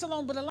in this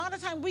alone, but a lot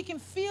of times we can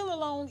feel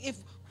alone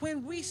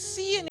when we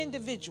see an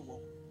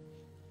individual.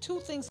 Two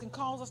things can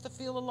cause us to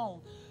feel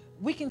alone.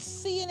 We can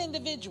see an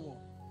individual,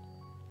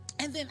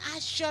 and then I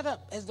shut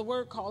up, as the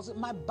word calls it,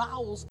 my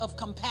bowels of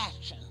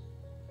compassion,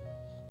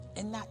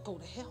 and not go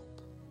to help.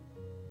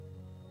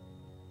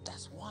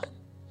 That's one.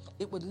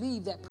 It would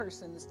leave that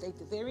person in the state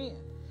that they're in.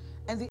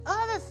 And the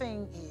other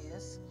thing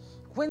is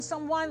when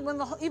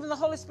even the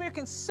Holy Spirit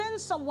can send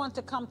someone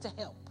to come to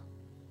help.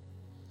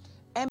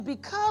 And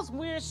because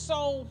we're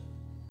so,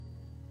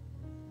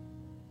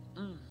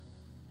 I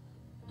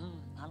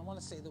don't want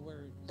to say the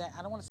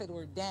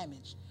word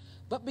damaged,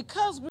 but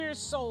because we're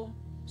so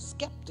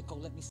skeptical,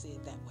 let me say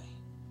it that way,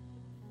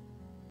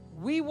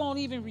 we won't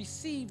even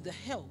receive the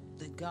help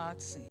that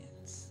God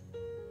sends.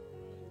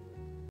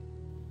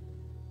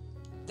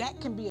 That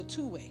can be a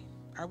two-way.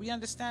 Are we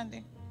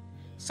understanding?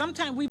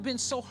 Sometimes we've been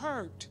so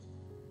hurt.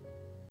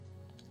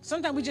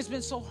 Sometimes we've just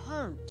been so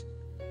hurt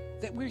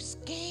that we're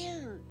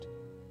scared.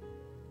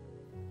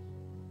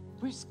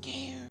 We're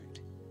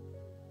scared.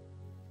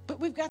 But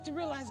we've got to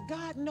realize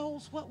God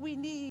knows what we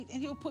need,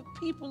 and he'll put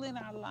people in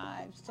our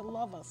lives to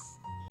love us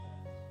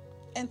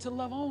and to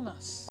love on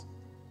us.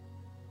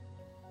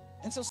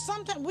 And so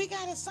sometimes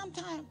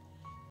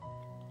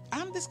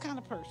I'm this kind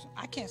of person.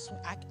 I can't swim.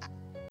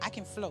 I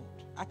can float.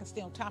 I can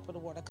stay on top of the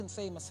water. I couldn't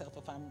save myself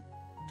if I'm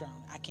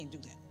drowning. I can't do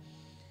that.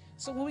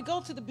 So when we go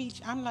to the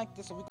beach, I'm like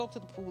this. When we go to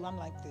the pool, I'm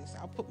like this.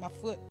 I'll put my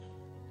foot,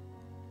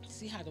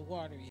 see how the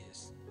water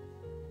is.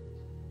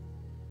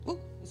 Ooh,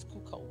 it's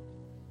too cold.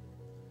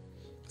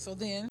 So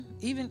then,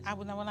 even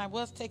when I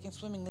was taking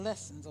swimming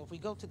lessons, or if we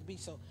go to the beach,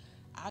 so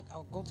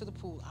I'll go to the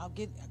pool.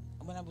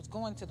 When I was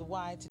going to the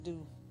Y to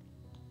do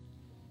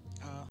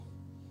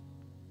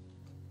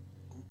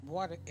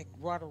water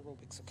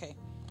aerobics, okay?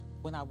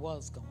 When I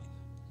was going.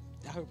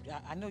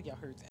 I know y'all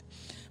heard that.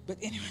 But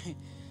anyway,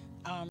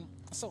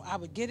 so I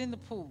would get in the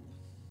pool,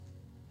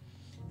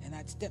 and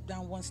I'd step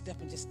down one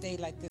step and just stay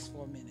like this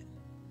for a minute.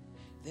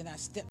 Then I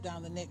step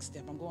down the next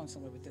step. I'm going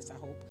somewhere with this, I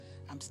hope.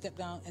 I'm step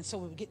down, and so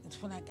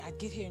when I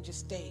get here and just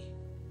stay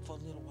for a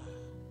little while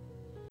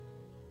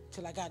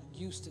till I got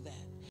used to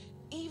that,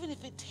 even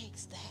if it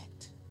takes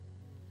that.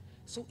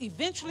 So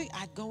eventually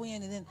I'd go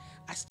in, and then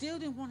I still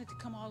didn't want it to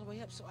come all the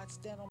way up, so I'd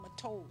stand on my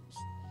toes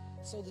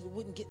so that it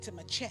wouldn't get to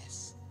my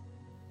chest.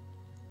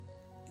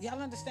 Y'all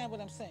understand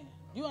what I'm saying?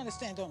 You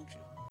understand, don't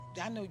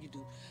you? I know you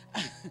do.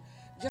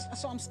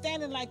 So I'm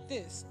standing like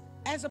this,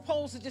 as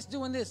opposed to just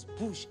doing this,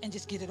 whoosh, and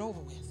just get it over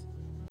with.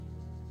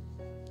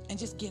 And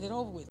just get it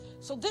over with.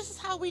 So this is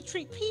how we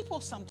treat people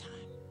sometimes.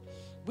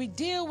 We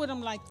deal with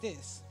them like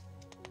this.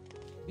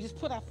 We just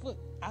put our foot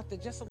out there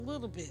just a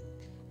little bit.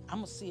 I'm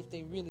going to see if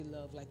they really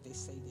love like they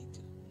say they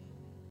do.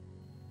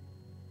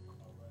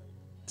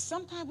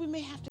 Sometimes we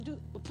may have to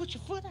put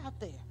your foot out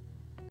there.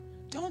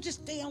 Don't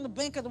just stay on the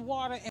bank of the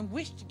water and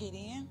wish to get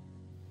in,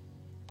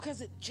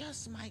 because it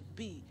just might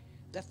be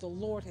that the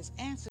Lord has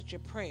answered your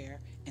prayer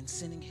and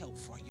sending help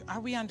for you. Are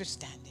we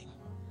understanding?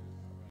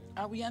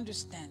 Are we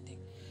understanding?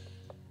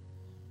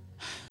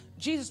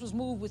 Jesus was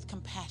moved with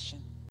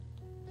compassion.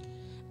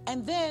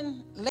 And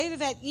then later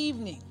that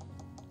evening,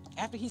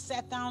 after he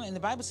sat down, and the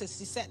Bible says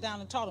he sat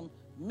down and taught them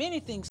many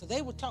things, so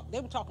they were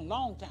talking a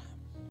long time.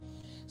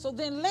 So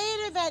then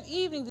later that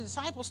evening, the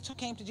disciples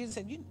came to Jesus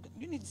and said,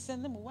 you need to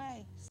send them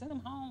away, send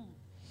them home.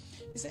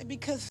 He said,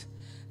 because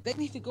they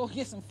need to go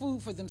get some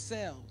food for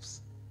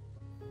themselves.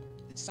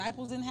 The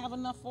disciples didn't have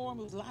enough for them.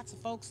 There was lots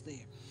of folks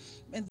there.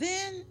 And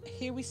then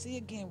here we see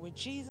again where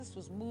Jesus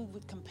was moved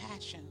with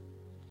compassion.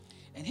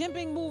 And him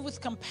being moved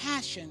with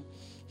compassion,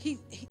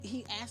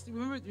 he asked,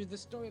 remember the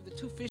story of the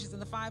 2 fishes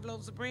and the 5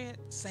 loaves of bread?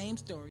 Same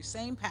story,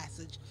 same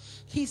passage.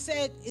 He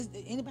said,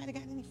 anybody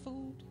got any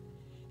food?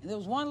 And there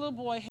was one little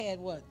boy had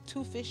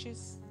 2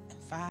 fishes and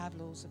 5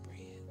 loaves of bread.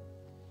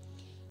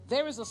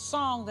 There is a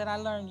song that I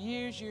learned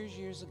years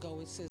ago.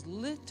 It says,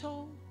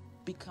 little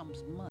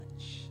becomes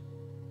much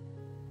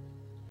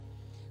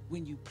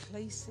when you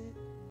place it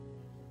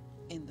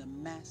in the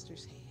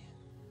master's hand.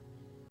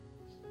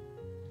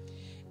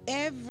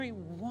 Every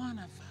one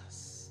of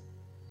us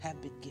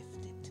have been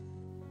gifted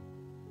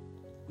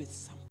with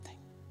something.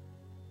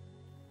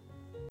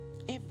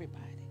 Everybody.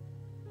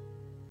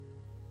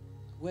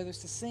 Whether it's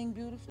to sing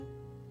beautifully,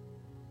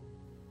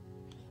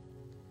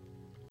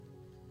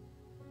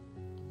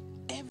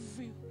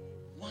 every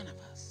one of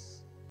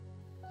us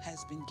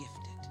has been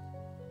gifted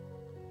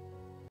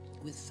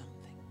with something.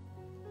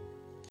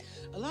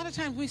 A lot of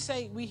times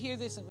we hear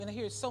this, and I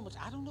hear it so much,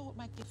 I don't know what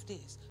my gift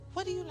is.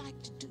 What do you like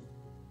to do?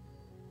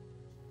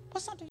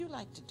 What's something you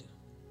like to do?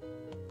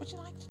 What you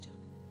like to do?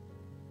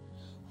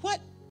 What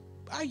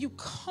are you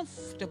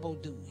comfortable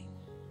doing?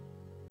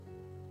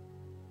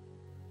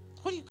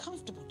 What are you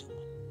comfortable doing?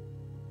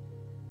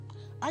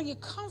 Are you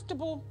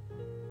comfortable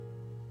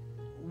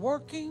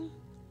working,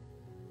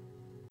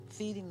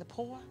 feeding the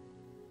poor?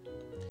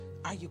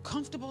 Are you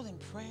comfortable in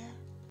prayer?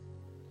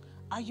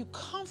 Are you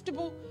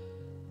comfortable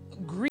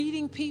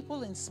greeting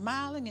people and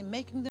smiling and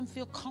making them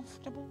feel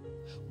comfortable?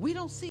 We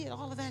don't see it.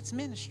 All of that's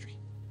ministry.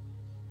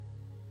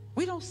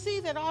 We don't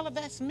see that all of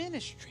that's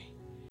ministry.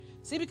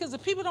 See, because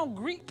if people don't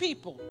greet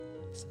people,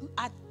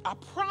 I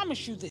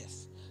promise you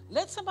this.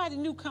 Let somebody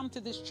new come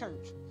to this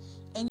church,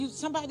 and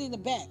somebody in the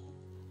back,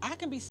 I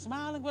can be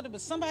smiling, whatever,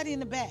 but somebody in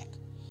the back,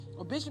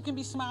 or Bishop can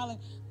be smiling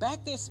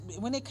back there.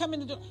 When they come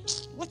in the door,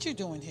 what you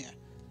doing here?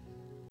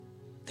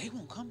 They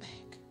won't come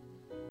back.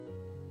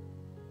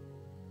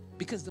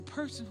 Because the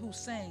person who's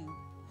saying,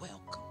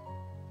 welcome,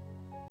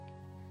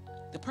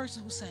 the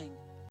person who's saying,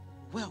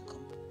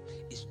 welcome,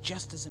 is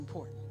just as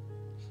important.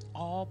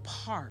 All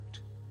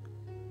part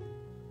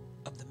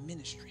of the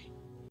ministry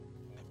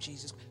of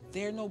Jesus.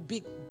 There are no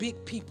big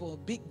people,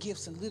 big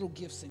gifts and little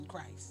gifts in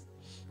Christ.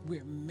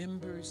 We're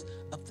members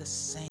of the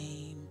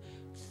same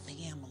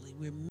family.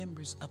 We're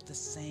members of the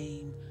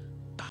same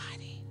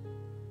body.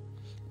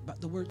 But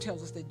the word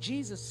tells us that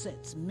Jesus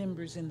sets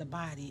members in the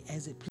body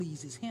as it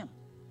pleases him.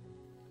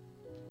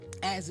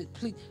 As it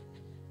pleases.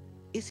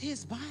 It's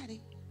his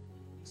body.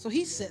 So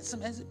he sets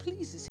them as it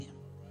pleases him.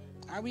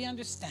 Are we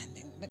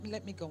understanding?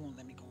 Let me go on.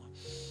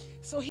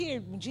 So here,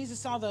 when Jesus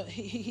saw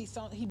he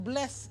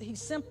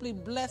simply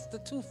blessed the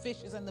 2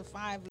 fishes and the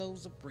 5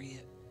 loaves of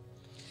bread,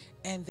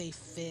 and they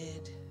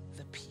fed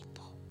the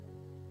people.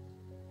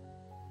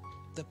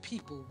 The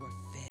people were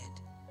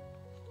fed.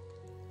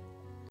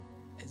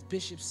 As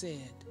Bishop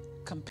said,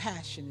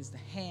 compassion is the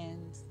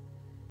hands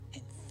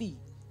and feet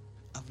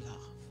of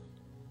love.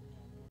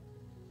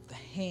 The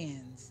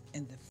hands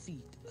and the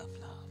feet of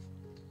love.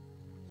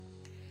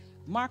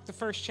 Mark, the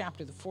 1st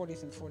chapter, the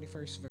 40th and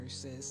 41st verse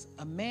says,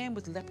 a man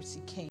with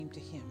leprosy came to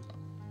him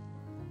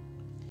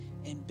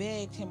and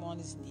begged him on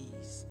his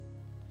knees.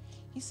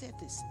 He said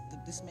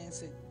this man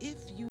said, if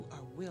you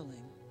are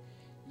willing,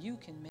 you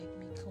can make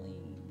me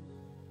clean.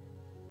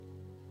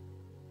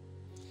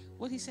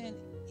 What he's saying,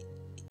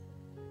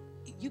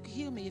 you can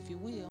heal me if you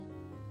will.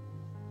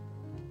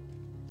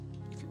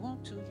 If you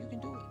want to, you can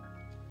do it.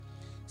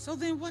 So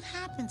then what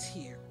happens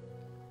here?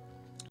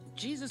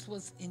 Jesus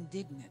was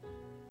indignant.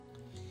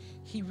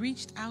 He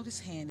reached out his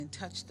hand and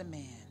touched the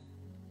man.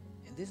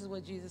 And this is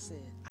what Jesus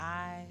said,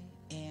 I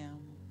am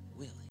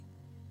willing.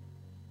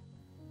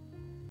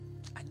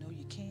 I know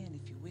you can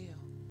if you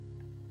will.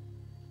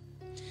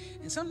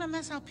 And sometimes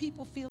that's how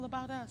people feel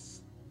about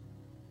us.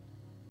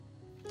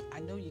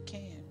 I know you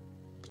can,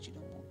 but you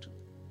don't want to.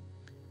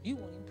 You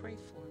won't even pray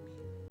for me.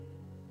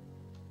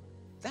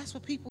 That's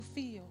what people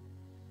feel.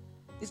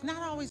 It's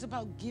not always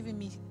about giving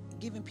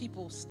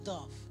people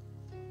stuff.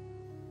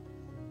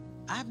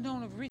 I've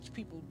known of rich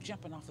people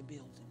jumping off of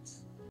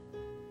buildings.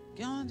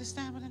 Y'all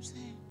understand what I'm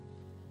saying?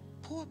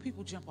 Poor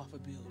people jump off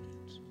of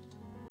buildings.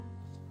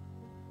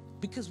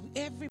 Because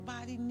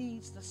everybody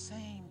needs the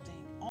same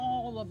thing.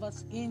 All of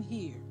us in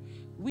here,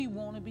 we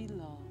want to be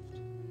loved.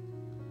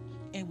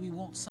 And we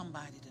want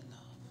somebody to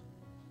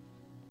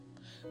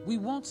love. We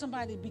want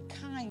somebody to be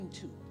kind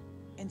to,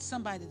 and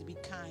somebody to be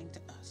kind to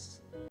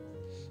us.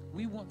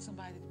 We want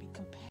somebody to be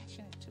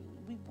compassionate to.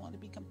 We want to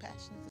be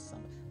compassionate to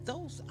somebody.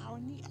 Those are our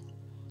needs.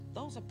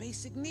 Those are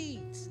basic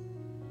needs.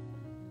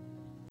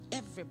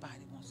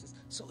 Everybody wants this.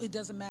 So it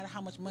doesn't matter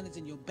how much money is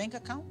in your bank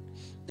account.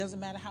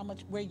 Doesn't matter how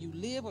much, where you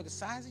live, or the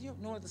size of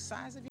nor the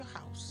size of your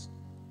house.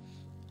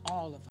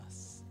 All of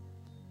us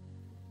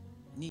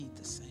need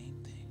the same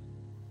thing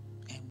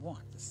and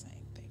want the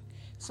same thing.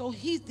 So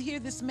here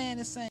this man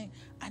is saying,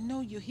 I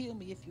know you'll heal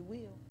me if you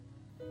will.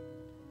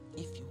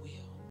 If you will.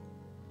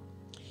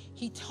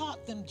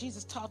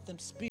 Jesus taught them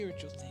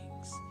spiritual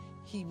things.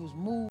 He was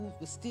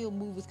still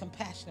moved with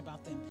compassion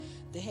about them.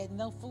 They had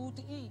no food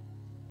to eat.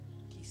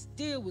 He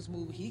still was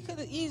moved. He could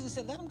have easily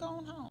said, let them go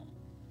on home.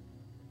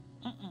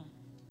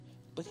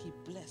 But he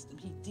blessed them.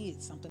 He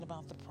did something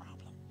about the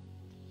problem.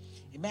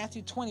 In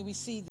Matthew 20, we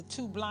see the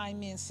 2 blind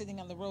men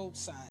sitting on the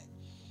roadside.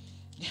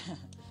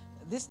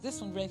 This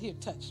one right here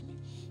touched me.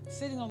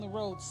 sitting on the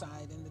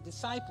roadside, and the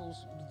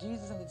disciples,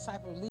 Jesus and the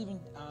disciples were leaving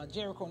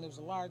Jericho, and there was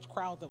a large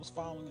crowd that was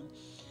following him.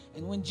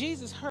 And when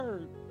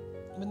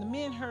the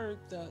men heard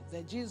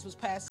that Jesus was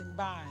passing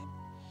by,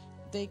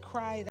 they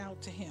cried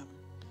out to him,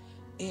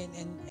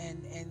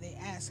 and they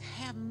asked,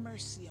 "Have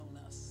mercy on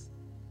us.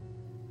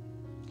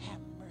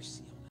 Have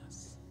mercy on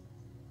us."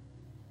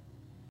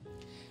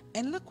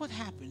 And look what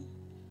happened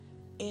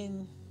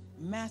in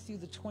Matthew,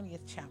 the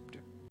 20th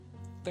chapter,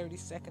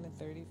 32nd and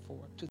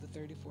 34 to the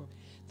 34th.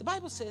 The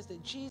Bible says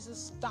that Jesus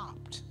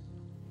stopped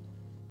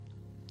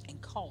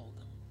and called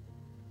them.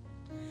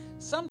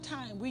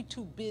 Sometimes we're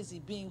too busy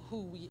being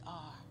who we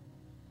are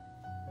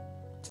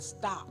to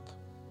stop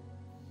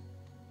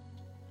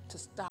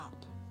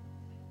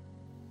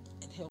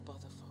and help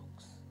other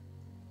folks.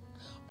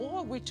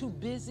 Or we're too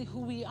busy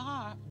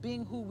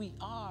being who we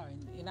are,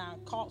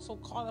 and so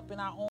caught up in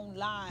our own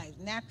lives,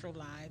 natural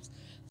lives,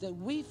 that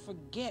we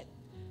forget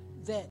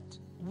that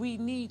we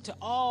need to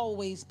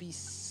always be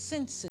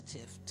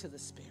sensitive to the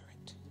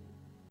Spirit.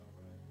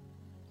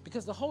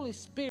 Because the Holy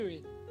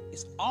Spirit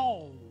is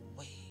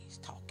always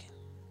talking.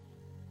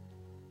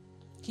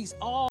 He's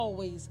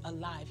always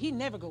alive. He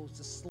never goes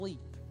to sleep.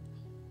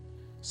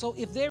 So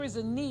if there is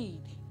a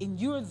need and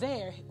you're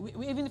there,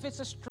 even if it's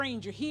a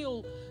stranger,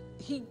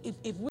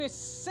 if we're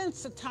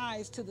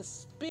sensitized to the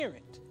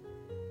Spirit,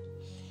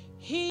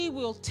 He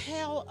will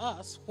tell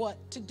us what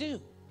to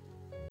do.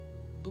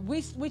 But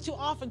we're too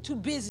often too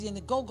busy in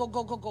the go.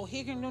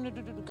 Here, no,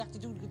 got to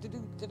do.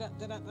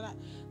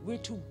 We're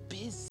too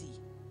busy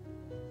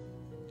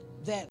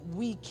that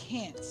we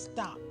can't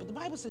stop. But the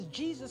Bible says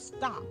Jesus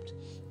stopped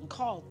and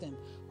called them.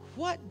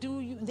 What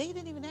do you? They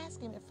didn't even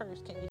ask him at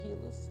first, "Can you heal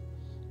us?"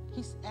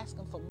 He's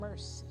asking for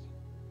mercy.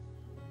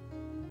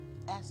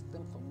 Ask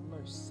them for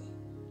mercy.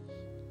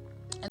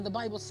 And the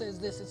Bible says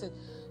this. It said,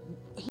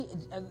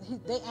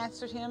 they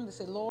answered him. They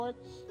said, "Lord,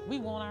 we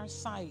want our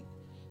sight."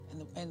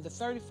 And the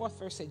 34th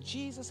verse said,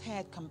 Jesus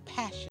had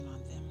compassion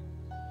on them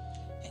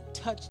and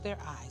touched their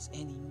eyes,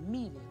 and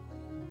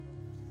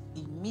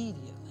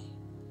immediately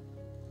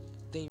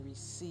they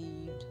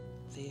received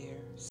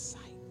their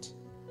sight.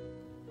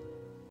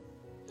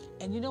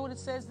 And you know what it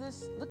says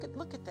this? Look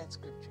at that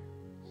scripture.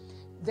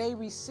 They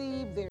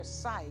received their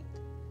sight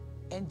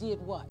and did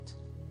what?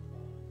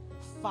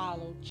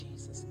 Followed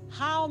Jesus.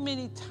 How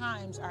many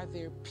times are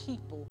there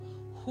people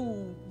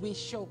who we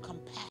show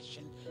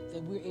compassion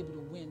that we're able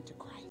to win to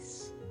Christ?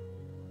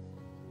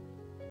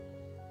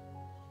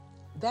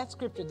 That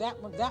scripture,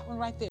 that one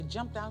right there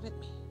jumped out at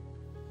me.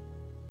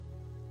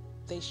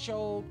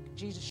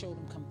 Jesus showed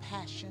them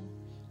compassion.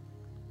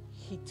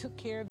 He took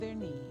care of their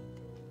need.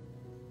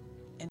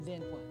 And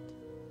then what?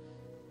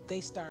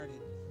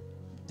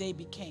 They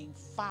became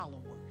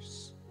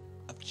followers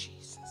of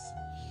Jesus.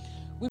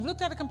 We've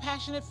looked at a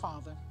compassionate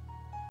Father.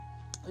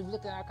 We've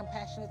looked at our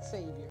compassionate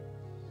Savior.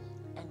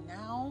 And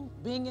now,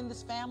 being in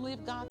this family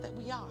of God that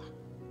we are,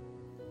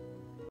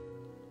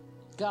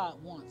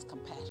 God wants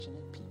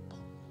compassionate people.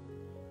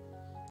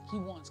 He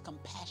wants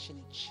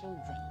compassionate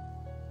children.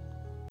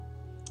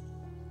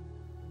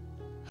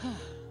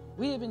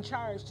 We have been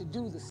charged to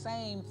do the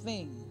same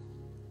thing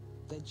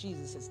that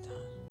Jesus has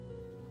done.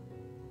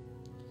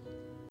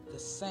 The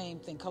same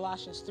thing.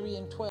 Colossians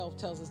 3:12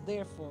 tells us,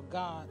 "Therefore,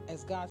 God,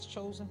 as God's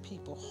chosen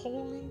people,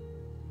 holy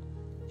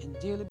and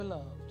dearly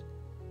beloved,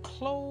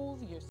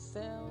 clothe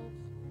yourself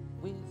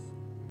with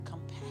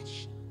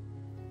compassion."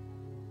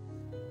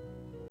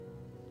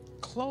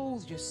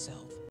 Clothe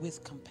yourself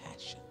with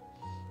compassion,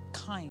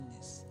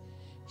 kindness,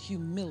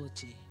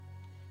 humility,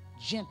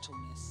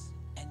 gentleness,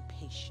 and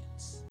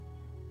patience.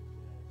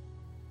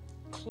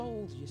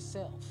 Clothe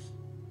yourself.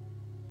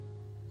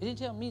 It didn't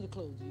tell me to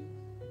clothe you.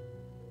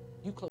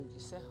 You clothe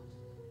yourself.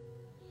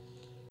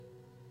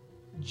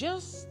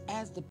 Just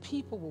as the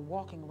people were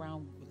walking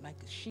around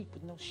like a sheep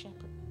with no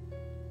shepherd,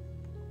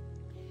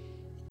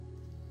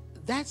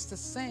 that's the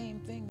same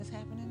thing that's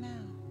happening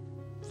now.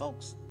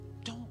 Folks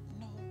don't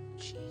know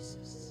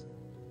Jesus.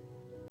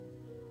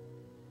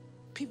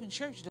 People in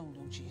church don't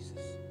know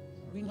Jesus.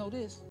 We know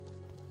this.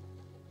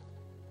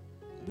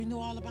 We know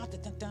all about the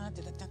dun-dun,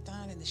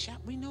 da-da-dun-dun in the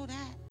shop. We know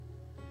that.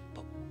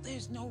 But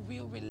there's no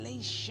real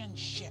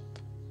relationship.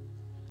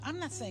 I'm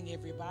not saying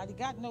everybody.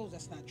 God knows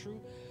that's not true.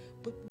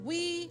 But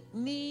we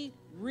need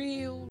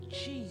real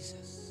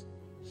Jesus.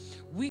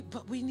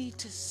 But we need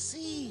to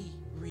see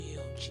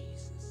real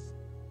Jesus.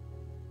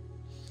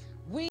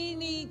 We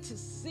need to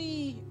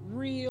see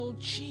real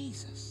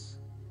Jesus.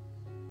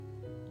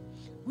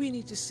 We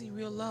need to see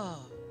real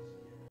love.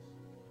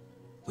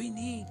 We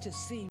need to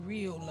see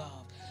real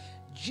love.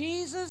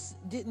 Jesus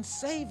didn't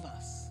save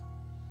us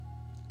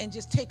and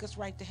just take us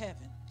right to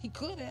heaven. He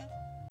could have.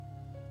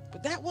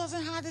 But that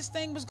wasn't how this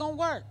thing was going to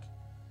work.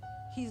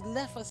 He's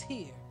left us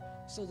here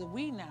so that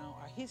we now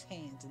are his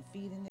hands and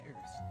feet in the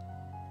earth.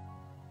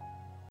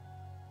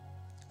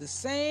 The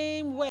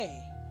same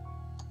way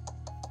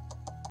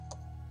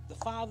the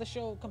Father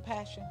showed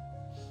compassion,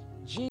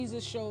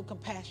 Jesus showed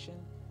compassion,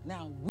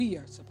 now we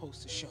are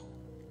supposed to show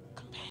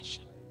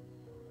compassion.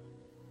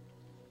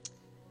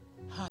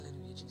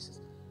 Hallelujah, Jesus.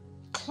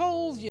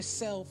 Clothe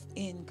yourself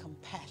in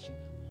compassion.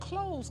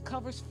 Clothes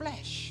covers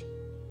flesh.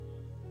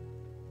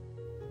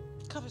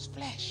 Covers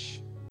flesh.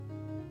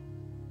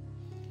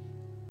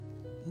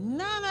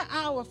 None of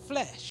our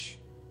flesh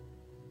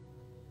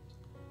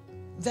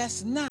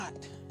that's not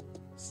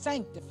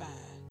sanctified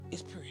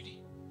is pretty.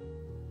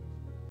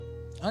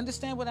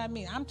 Understand what I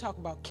mean? I'm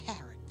talking about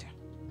character.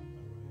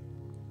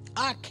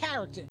 Our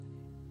character,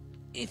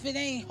 if it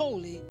ain't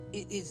holy,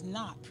 it is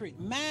not pretty.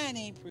 Mine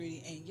ain't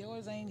pretty and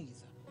yours ain't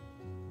either.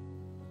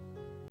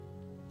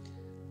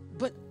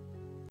 But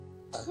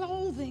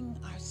clothing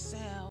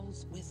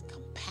ourselves with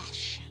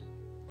compassion.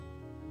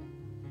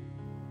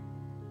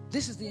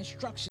 This is the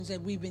instructions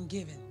that we've been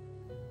given.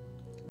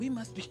 We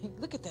must be,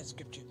 look at that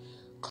scripture.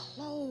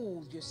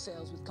 Clothe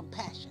yourselves with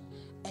compassion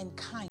and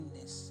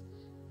kindness,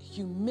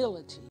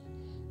 humility,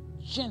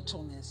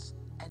 gentleness,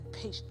 and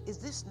patience. Is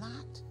this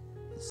not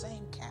the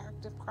same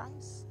character of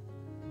Christ?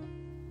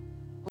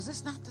 Was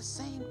this not the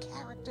same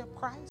character of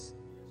Christ?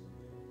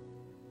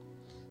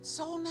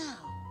 So now,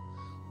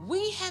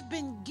 we have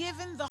been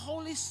given the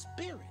Holy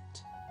Spirit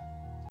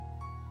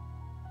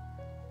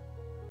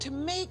to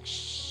make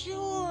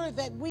sure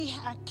that we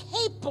are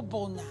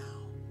capable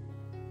now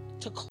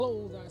to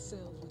clothe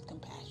ourselves with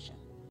compassion.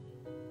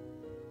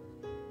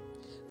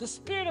 The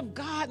Spirit of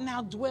God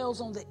now dwells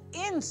on the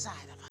inside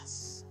of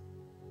us.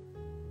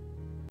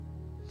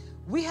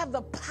 We have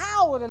the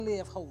power to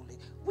live holy.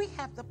 We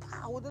have the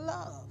power to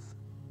love.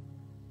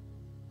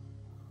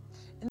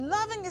 And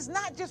loving is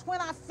not just when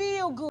I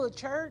feel good,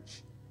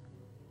 church.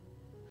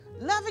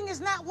 Loving is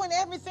not when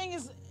everything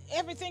is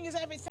everything.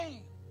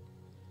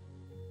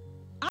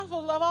 I'm supposed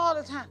to love all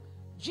the time.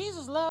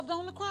 Jesus loved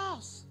on the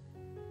cross.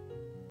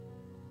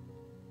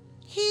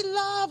 He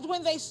loved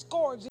when they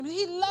scourged him.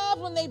 He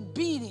loved when they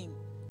beat him.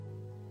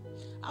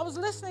 I was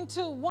listening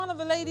to one of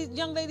the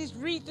young ladies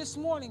read this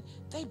morning.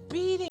 They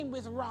beat him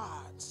with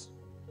rods.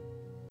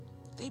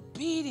 They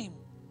beat him.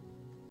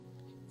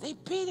 They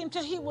beat him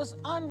till he was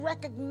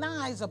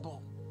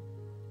unrecognizable.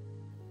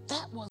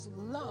 That was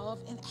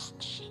love in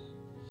action.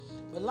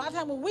 But a lot of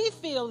times when we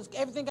feel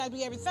everything got to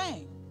be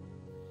everything,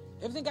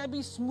 everything got to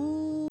be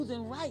smooth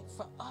and right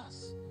for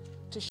us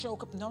to show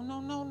up.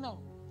 No.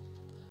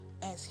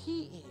 As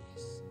he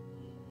is,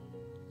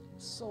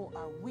 so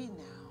are we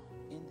now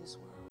in this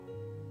world.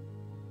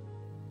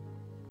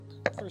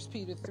 1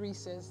 Peter 3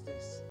 says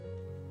this.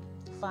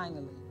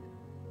 Finally,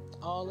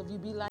 all of you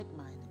be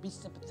like-minded, be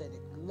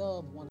sympathetic,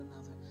 love one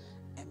another,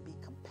 and be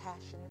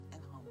compassionate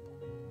and humble.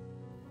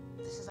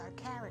 This is our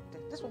character.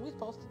 This is what we're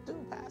supposed to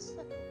do,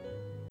 Pastor.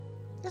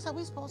 This is how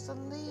we're supposed to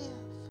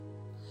live.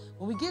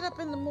 When we get up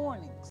in the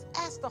mornings,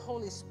 ask the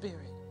Holy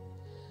Spirit,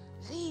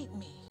 lead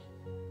me,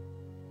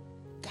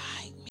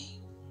 guide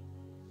me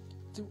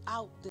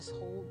throughout this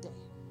whole day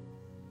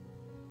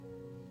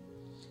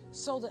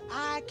so that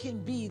I can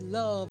be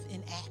love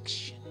in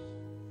action.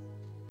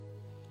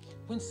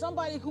 When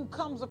somebody who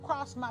comes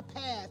across my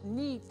path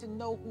needs to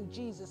know who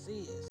Jesus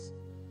is,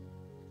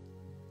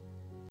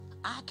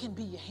 I can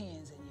be your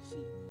hands and your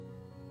feet.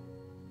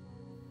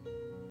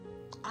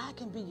 I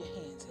can be your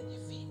hands and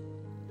your feet.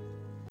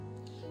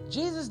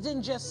 Jesus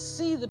didn't just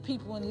see the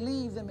people and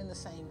leave them in the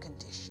same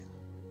condition.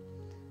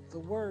 The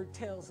word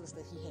tells us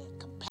that he had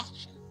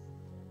compassion.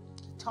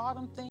 He taught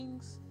them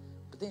things,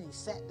 but then he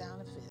sat down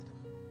and fed them.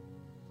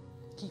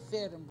 He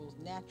fed them both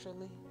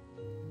naturally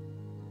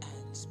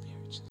and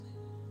spiritually.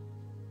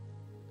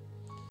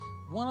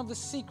 One of the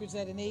secrets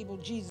that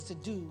enabled Jesus to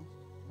do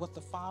what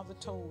the Father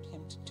told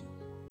him to do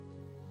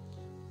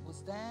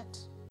was that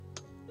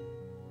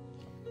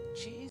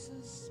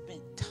Jesus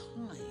spent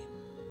time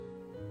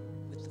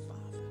with the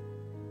Father.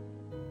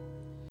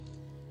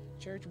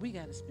 Church, we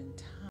got to spend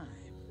time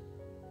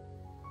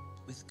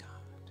with God.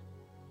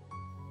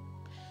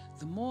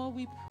 The more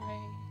we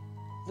pray,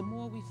 the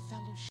more we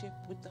fellowship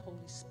with the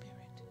Holy Spirit,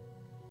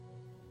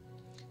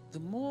 the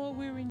more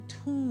we're in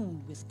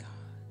tune with God,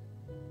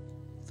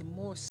 the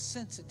more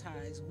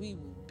sensitized we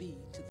will be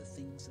to the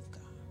things of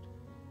God.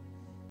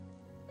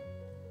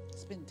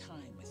 Spend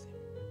time with him.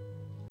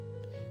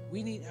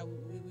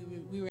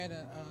 We were at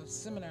a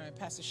seminar at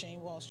Pastor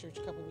Shane Wall's church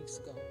a couple weeks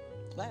ago,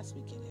 last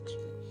weekend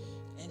actually,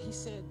 and he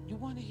said, you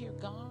want to hear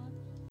God?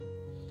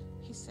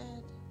 He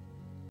said,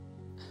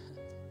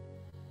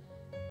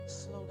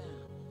 slow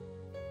down.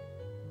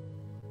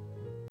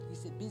 He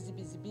said, busy,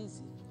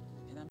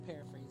 and I'm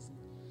paraphrasing,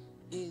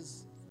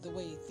 is the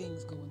way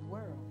things go in the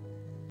world.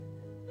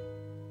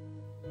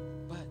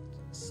 But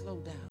slow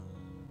down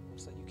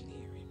so you can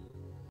hear him.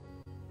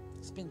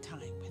 Spend time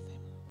with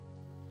him.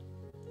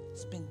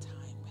 Spend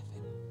time with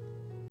him.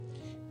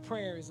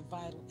 Prayer is a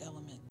vital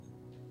element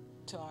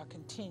to our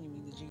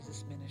continuing the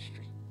Jesus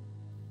ministry.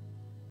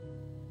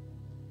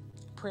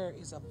 Prayer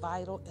is a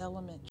vital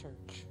element,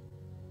 church.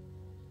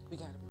 We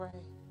got to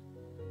pray.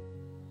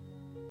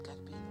 We got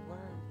to be in the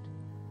Word.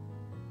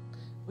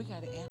 We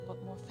got to amp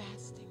up more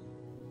fasting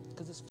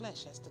because this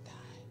flesh has to die.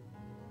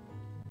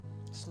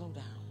 Slow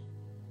down.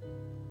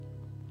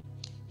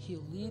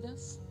 He'll lead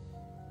us.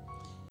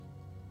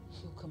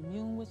 He'll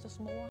commune with us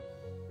more.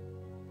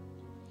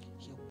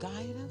 He'll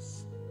guide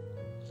us,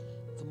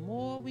 the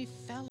more we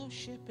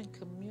fellowship and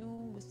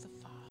commune with the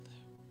Father,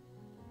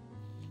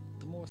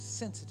 the more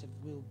sensitive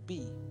we'll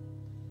be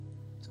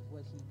to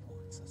what he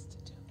wants us to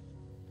do.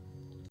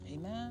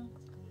 Amen?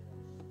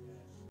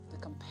 The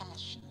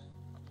compassion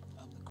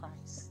of the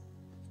Christ.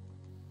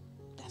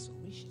 That's what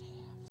we should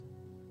have.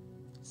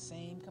 The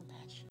same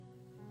compassion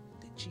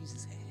that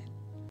Jesus had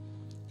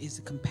is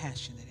the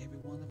compassion that every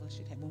one of us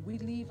should have. When we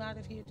leave out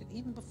of here,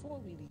 even before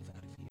we leave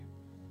out of here,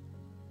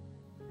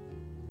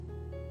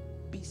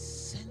 be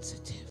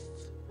sensitive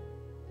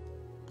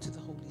to the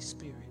Holy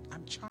Spirit.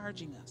 I'm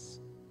charging us.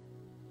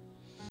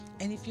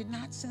 And if you're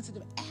not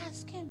sensitive,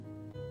 ask him,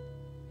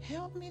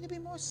 help me to be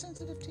more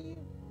sensitive to you.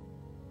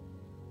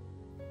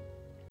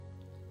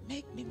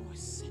 Make me more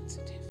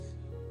sensitive.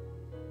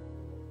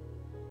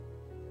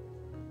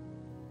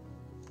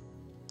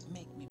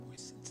 Make me more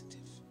sensitive.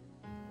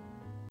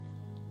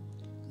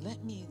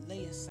 Let me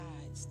lay aside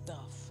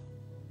stuff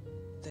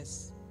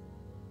that's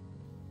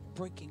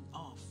breaking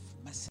off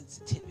my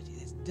sensitivity,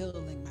 that's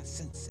dulling my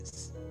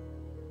senses.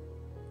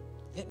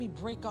 Let me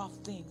break off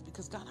things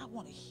because, God, I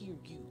want to hear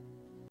you.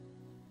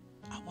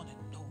 I want to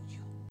know you.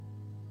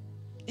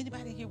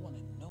 Anybody here want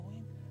to know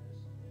him?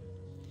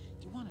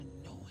 You want to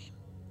know him?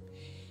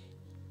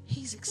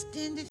 He's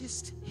extended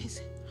his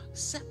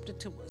scepter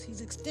to us.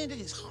 He's extended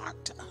his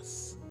heart to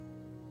us.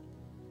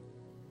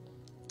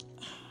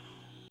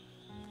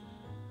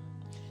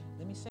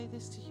 Let me say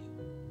this to you.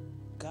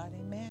 God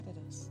ain't mad at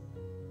us.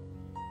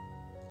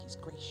 He's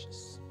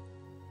gracious.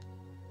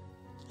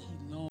 He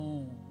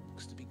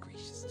longs to be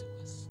gracious to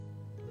us.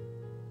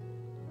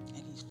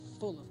 And he's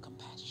full of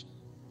compassion.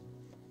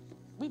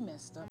 We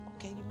messed up.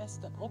 Okay, you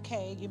messed up.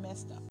 Okay, you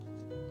messed up.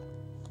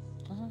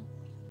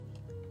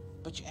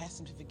 But you ask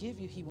him to forgive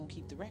you, he won't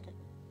keep the record.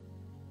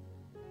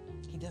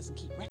 He doesn't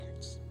keep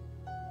records.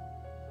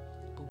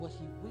 But what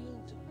he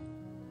will do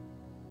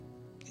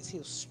is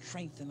he'll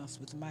strengthen us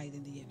with might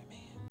in the inner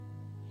man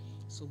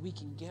so we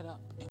can get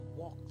up and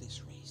walk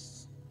this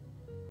race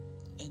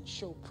and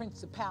show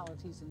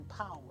principalities and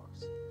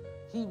powers.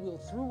 He will,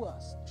 through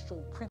us,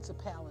 show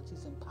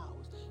principalities and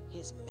powers,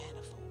 his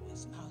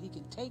manifoldness, and how he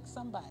can take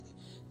somebody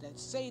that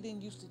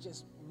Satan used to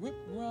just rip,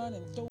 run,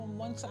 and throw him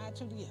one side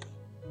to the other.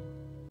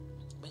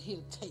 But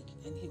he'll take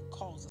it and he'll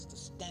cause us to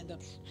stand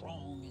up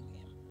strong in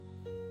him.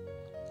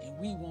 And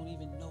we won't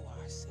even know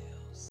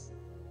ourselves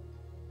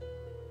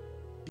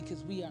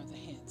because we are the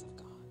hands of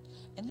God.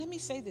 And let me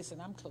say this,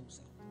 and I'm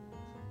closing.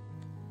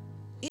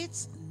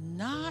 It's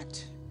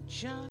not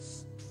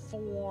just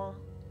for,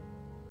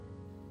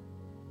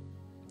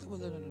 well,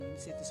 no, let me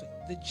say it this way.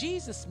 The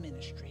Jesus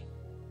ministry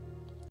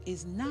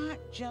is not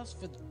just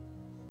for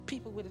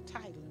people with a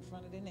title in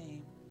front of their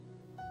name.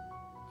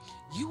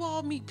 You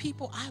all meet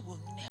people I will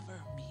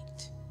never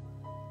meet.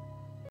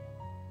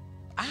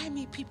 I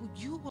meet people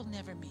you will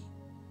never meet.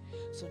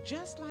 So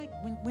just like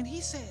when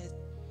he said,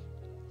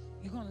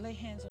 you're going to lay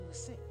hands on the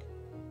sick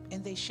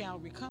and they shall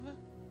recover,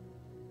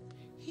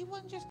 he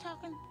wasn't just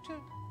talking to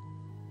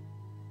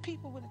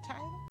people with a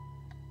title.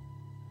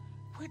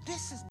 Where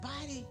this is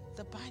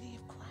the body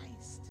of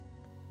Christ.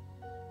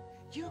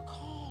 You're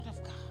called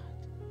of God.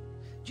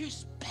 You're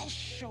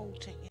special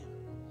to him.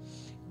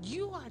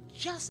 You are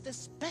just as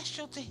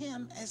special to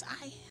him as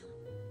I am.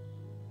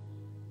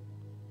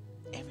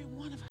 Every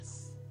one of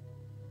us.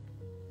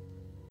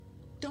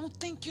 Don't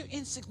think you're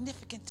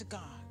insignificant to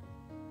God.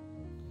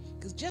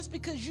 Because just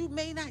because you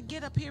may not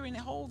get up here and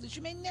hold this,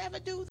 you may never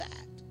do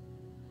that.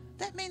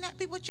 That may not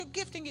be what your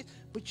gifting is,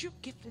 but you're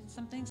gifted in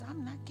some things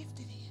I'm not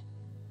gifted in.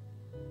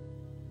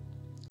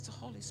 So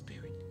Holy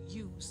Spirit,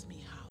 use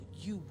me how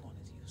you want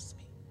to use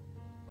me.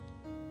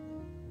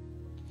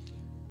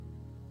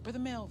 Brother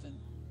Melvin,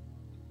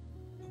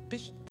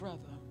 Bishop's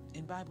brother,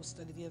 in Bible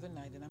study the other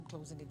night, and I'm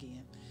closing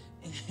again,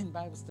 in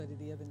Bible study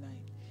the other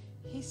night,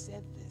 he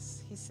said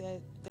this. He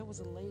said there was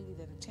a lady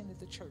that attended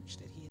the church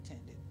that he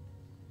attended.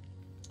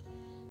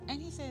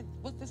 And he said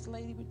what this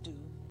lady would do,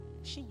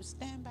 she would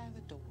stand by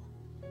the door.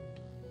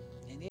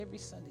 And every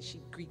Sunday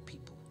she'd greet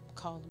people,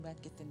 call them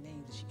back, get their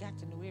names. And she got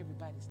to know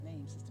everybody's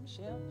name, Sister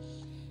Michelle.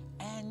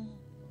 And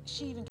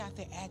she even got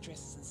their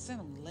addresses and sent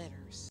them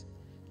letters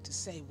to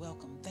say,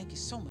 welcome, thank you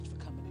so much for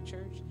coming to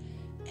church.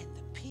 And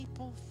the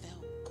people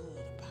felt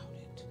good about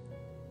it.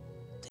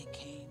 They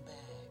came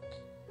back.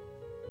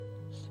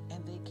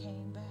 And they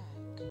came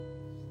back.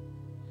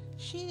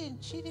 She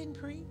didn't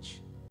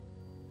preach.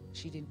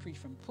 She didn't preach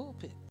from the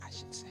pulpit, I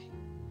should say.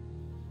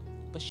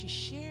 But she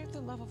shared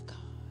the love of God.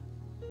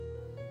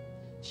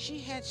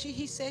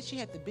 He said she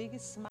had the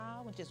biggest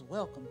smile and just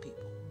welcomed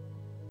people.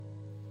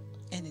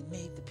 And it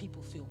made the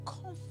people feel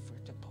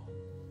comfortable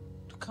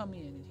to come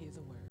in and hear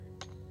the word.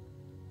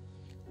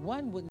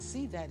 One wouldn't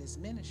see that as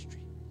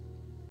ministry,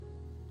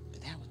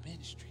 but that was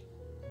ministry.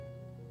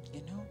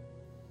 You know,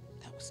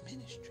 that was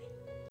ministry.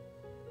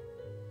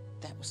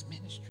 That was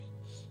ministry.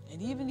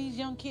 And even these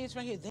young kids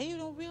right here, they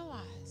don't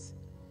realize.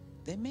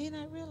 They may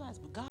not realize,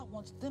 but God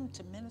wants them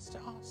to minister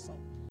also.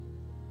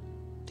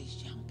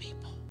 These young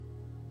people.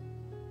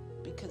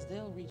 Because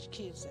they'll reach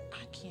kids that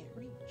I can't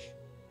reach.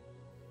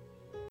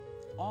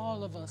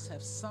 All of us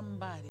have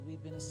somebody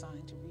we've been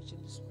assigned to reach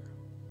in this world.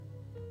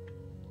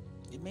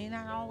 It may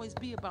not always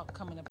be about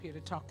coming up here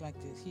to talk like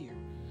this here,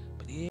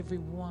 but every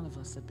one of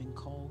us have been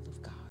called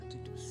of God to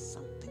do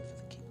something for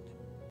the kingdom.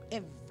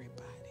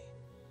 Everybody.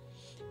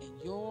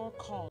 And your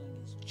calling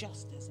is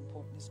just as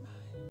important as mine.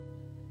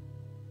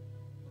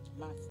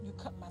 You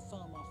cut my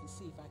thumb off and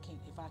see if I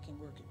can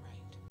work it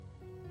right.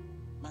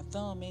 My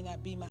thumb may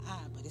not be my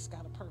eye, but it's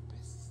got a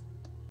purpose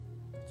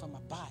for my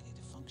body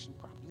to function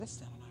properly. Let's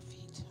stand on our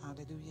feet.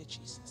 Hallelujah,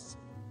 Jesus.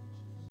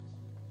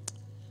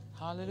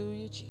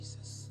 Hallelujah,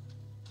 Jesus.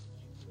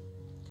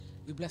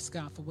 We bless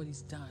God for what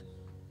he's done.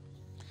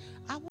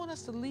 I want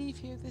us to leave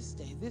here this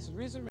day, this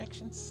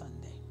Resurrection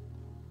Sunday,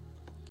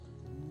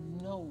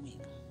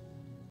 knowing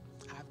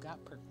I've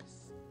got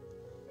purpose,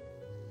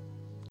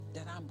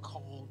 that I'm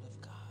called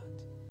of God.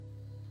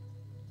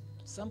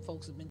 Some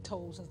folks have been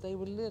told since they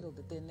were little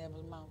that they never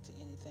amount to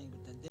anything,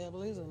 but the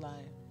devil is a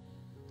liar.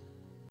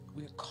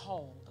 We're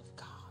called of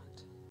God.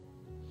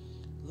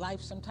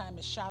 Life sometimes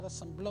has shot us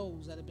some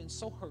blows that have been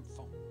so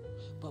hurtful,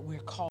 but we're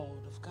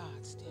called of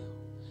God still.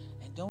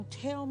 And don't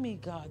tell me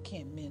God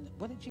can't mend.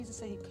 What did Jesus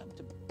say? He come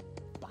to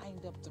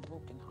bind up the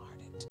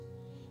brokenhearted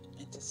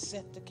and to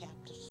set the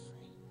captives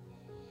free.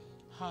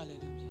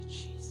 Hallelujah,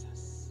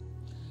 Jesus.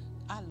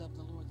 I love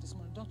the Lord this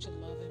morning. Don't you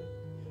love him?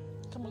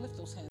 Come on, lift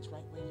those hands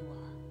right where you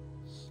are.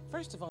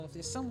 First of all, if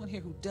there's someone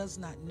here who does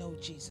not know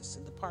Jesus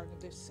and the pardon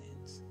of their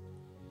sins,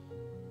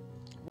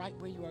 right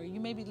where you are, you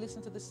may be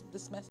listening to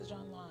this message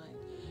online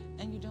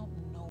and you don't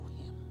know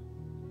him.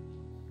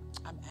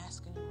 I'm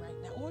asking you right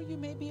now, or you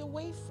may be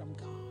away from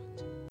God.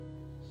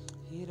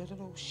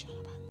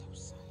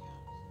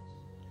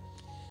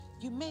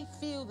 You may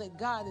feel that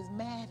God is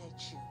mad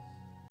at you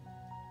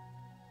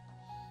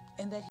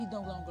and that he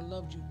no longer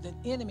loves you. The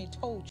enemy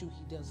told you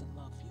he doesn't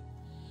love you.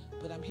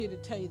 But I'm here to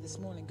tell you this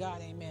morning,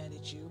 God ain't mad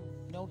at you.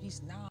 No,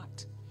 he's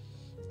not.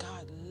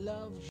 God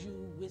loves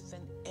you with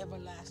an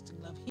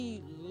everlasting love.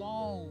 He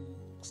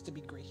longs to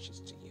be gracious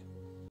to you.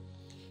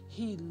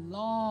 He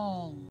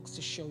longs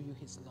to show you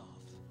his love.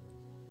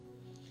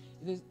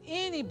 If there's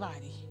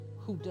anybody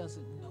who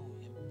doesn't know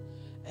him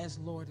as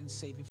Lord and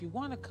Savior, if you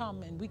want to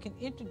come and we can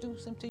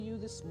introduce him to you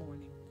this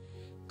morning,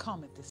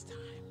 come at this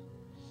time.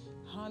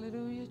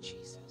 Hallelujah,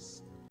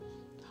 Jesus.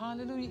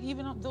 Hallelujah.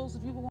 Even those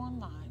of you who are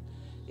online,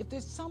 if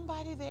there's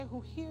somebody there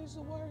who hears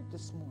the word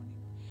this morning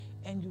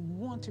and you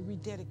want to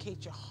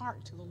rededicate your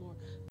heart to the Lord,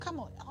 come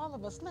on, all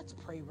of us, let's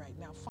pray right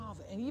now.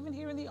 Father, and even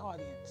here in the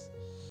audience,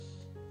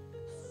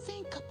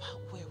 think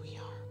about where we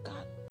are.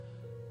 God,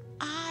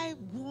 I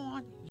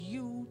want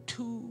you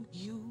to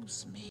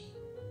use me.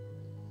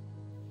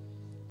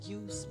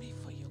 Use me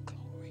for your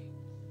glory.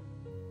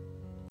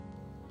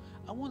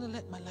 I want to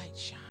let my light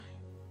shine.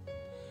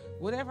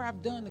 Whatever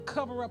I've done to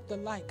cover up the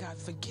light, God,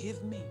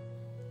 forgive me.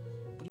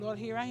 But Lord,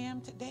 here I am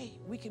today.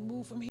 We can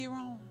move from here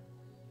on.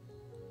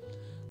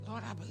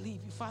 Lord, I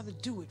believe you. Father,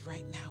 do it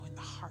right now in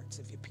the hearts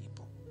of your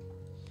people.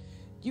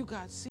 You,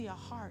 God, see our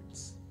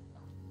hearts.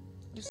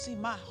 You see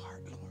my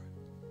heart, Lord.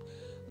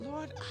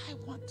 Lord, I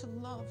want to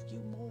love you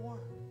more.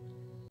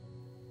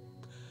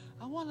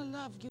 I want to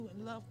love you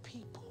and love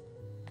people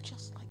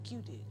just like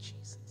you did,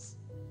 Jesus.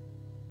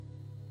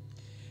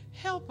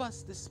 Help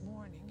us this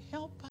morning.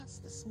 Help us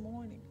this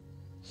morning.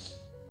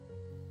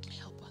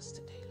 Help us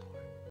today,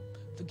 Lord.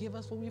 Forgive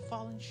us where we've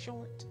fallen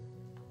short.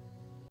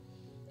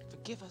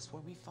 Forgive us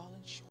where we've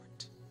fallen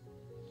short.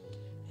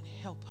 And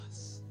help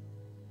us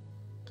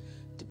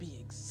to be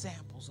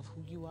examples of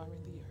who you are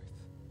in the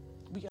earth.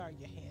 We are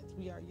your hands.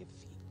 We are your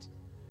feet.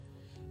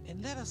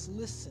 And let us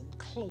listen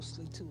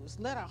closely to us.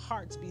 Let our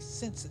hearts be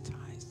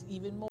sensitized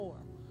even more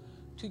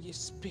to your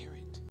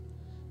spirit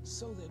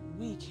so that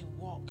we can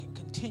walk and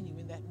continue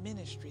in that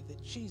ministry,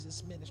 that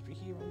Jesus ministry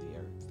here on the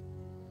earth.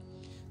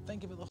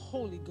 Thank you for the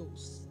Holy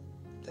Ghost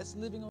that's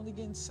living on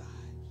the inside.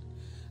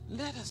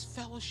 Let us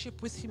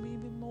fellowship with him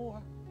even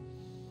more,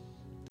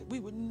 that we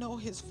would know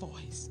his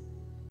voice.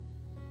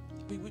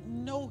 We would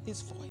know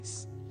his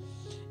voice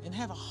and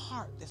have a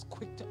heart that's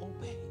quick to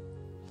obey.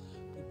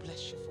 We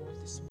bless you for it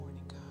this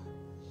morning,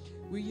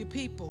 God. We're your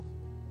people,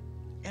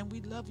 and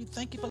we love you.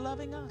 Thank you for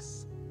loving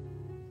us.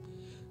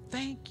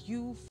 Thank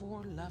you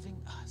for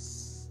loving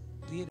us.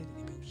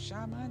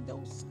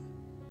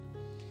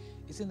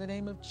 It's in the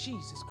name of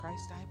Jesus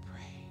Christ I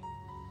pray.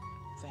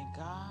 Thank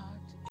God.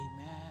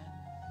 Amen.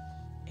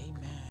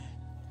 Amen.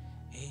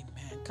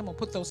 Amen. Come on,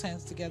 put those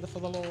hands together for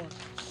the Lord.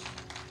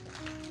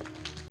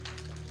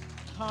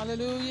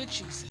 Hallelujah,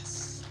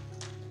 Jesus.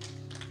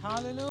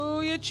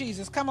 Hallelujah,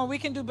 Jesus. Come on, we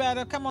can do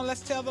better. Come on,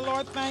 let's tell the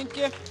Lord thank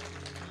you.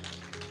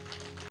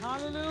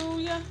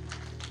 Hallelujah.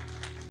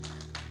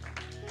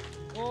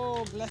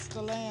 Oh, bless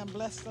the Lamb,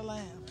 bless the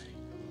Lamb.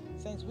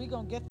 Saints, we're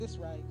going to get this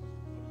right.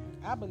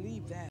 I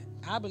believe that.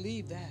 I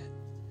believe that.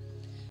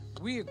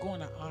 We are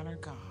going to honor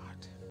God.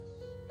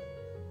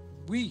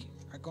 We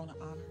are going to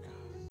honor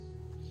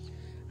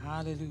God.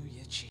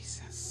 Hallelujah,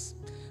 Jesus.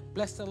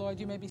 Bless the Lord.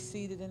 You may be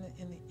seated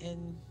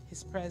in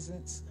his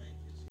presence.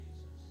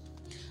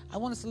 I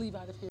want us to leave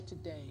out of here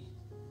today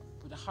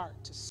with a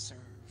heart to serve.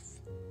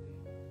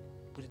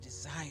 with a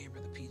desire,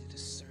 Brother Peter, to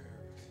serve,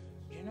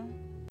 you know?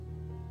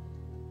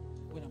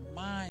 With a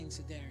mind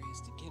to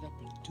Darius to get up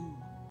and do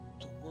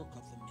the work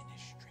of the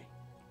ministry.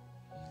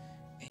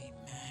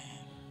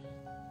 Amen.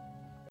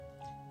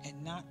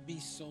 And not be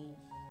so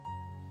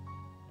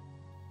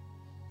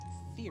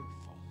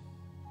fearful.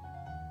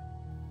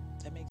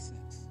 That makes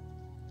sense.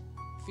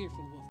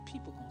 Fearful of what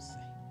people gonna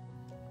say.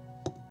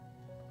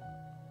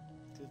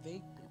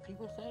 Because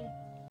people say,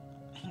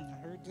 I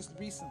heard this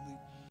recently,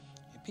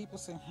 and people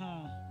say,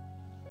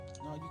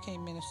 no, you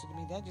can't minister to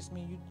me. That just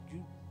means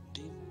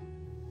you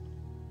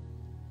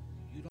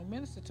don't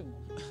minister to them.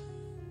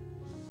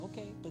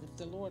 Okay, but if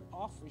the Lord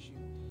offers you,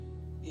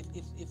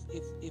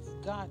 if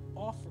God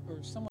or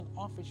someone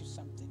offers you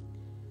something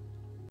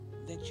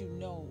that you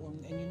know,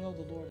 and you know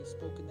the Lord has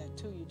spoken that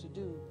to you to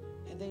do,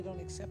 and they don't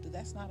accept it,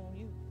 that's not on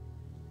you.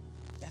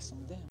 That's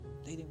on them.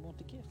 They didn't want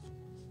the gift.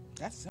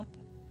 That's simple.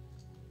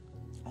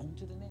 On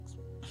to the next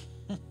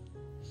one.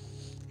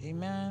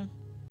 Amen.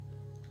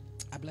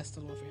 I bless the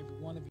Lord for every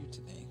one of you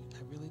today. I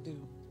really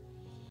do.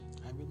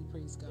 I really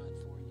praise God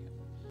for you.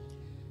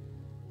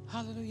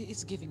 Hallelujah.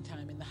 It's giving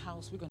time in the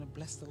house. We're going to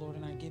bless the Lord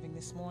in our giving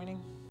this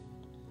morning.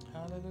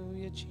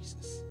 Hallelujah,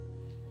 Jesus.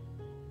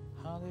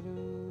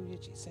 Hallelujah,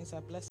 Jesus. Saints, I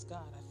bless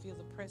God. I feel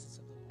the presence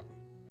of the Lord.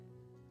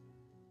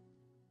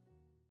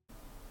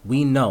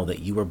 We know that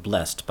you were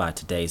blessed by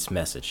today's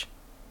message.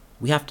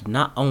 We have to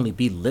not only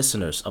be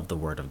listeners of the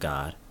Word of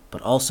God,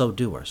 but also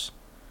doers.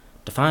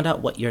 To find out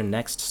what your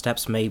next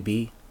steps may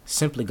be,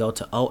 simply go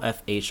to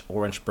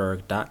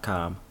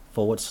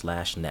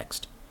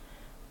ofhorangeburg.com/next.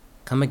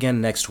 Come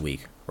again next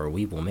week, where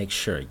we will make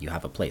sure you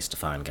have a place to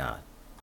find God.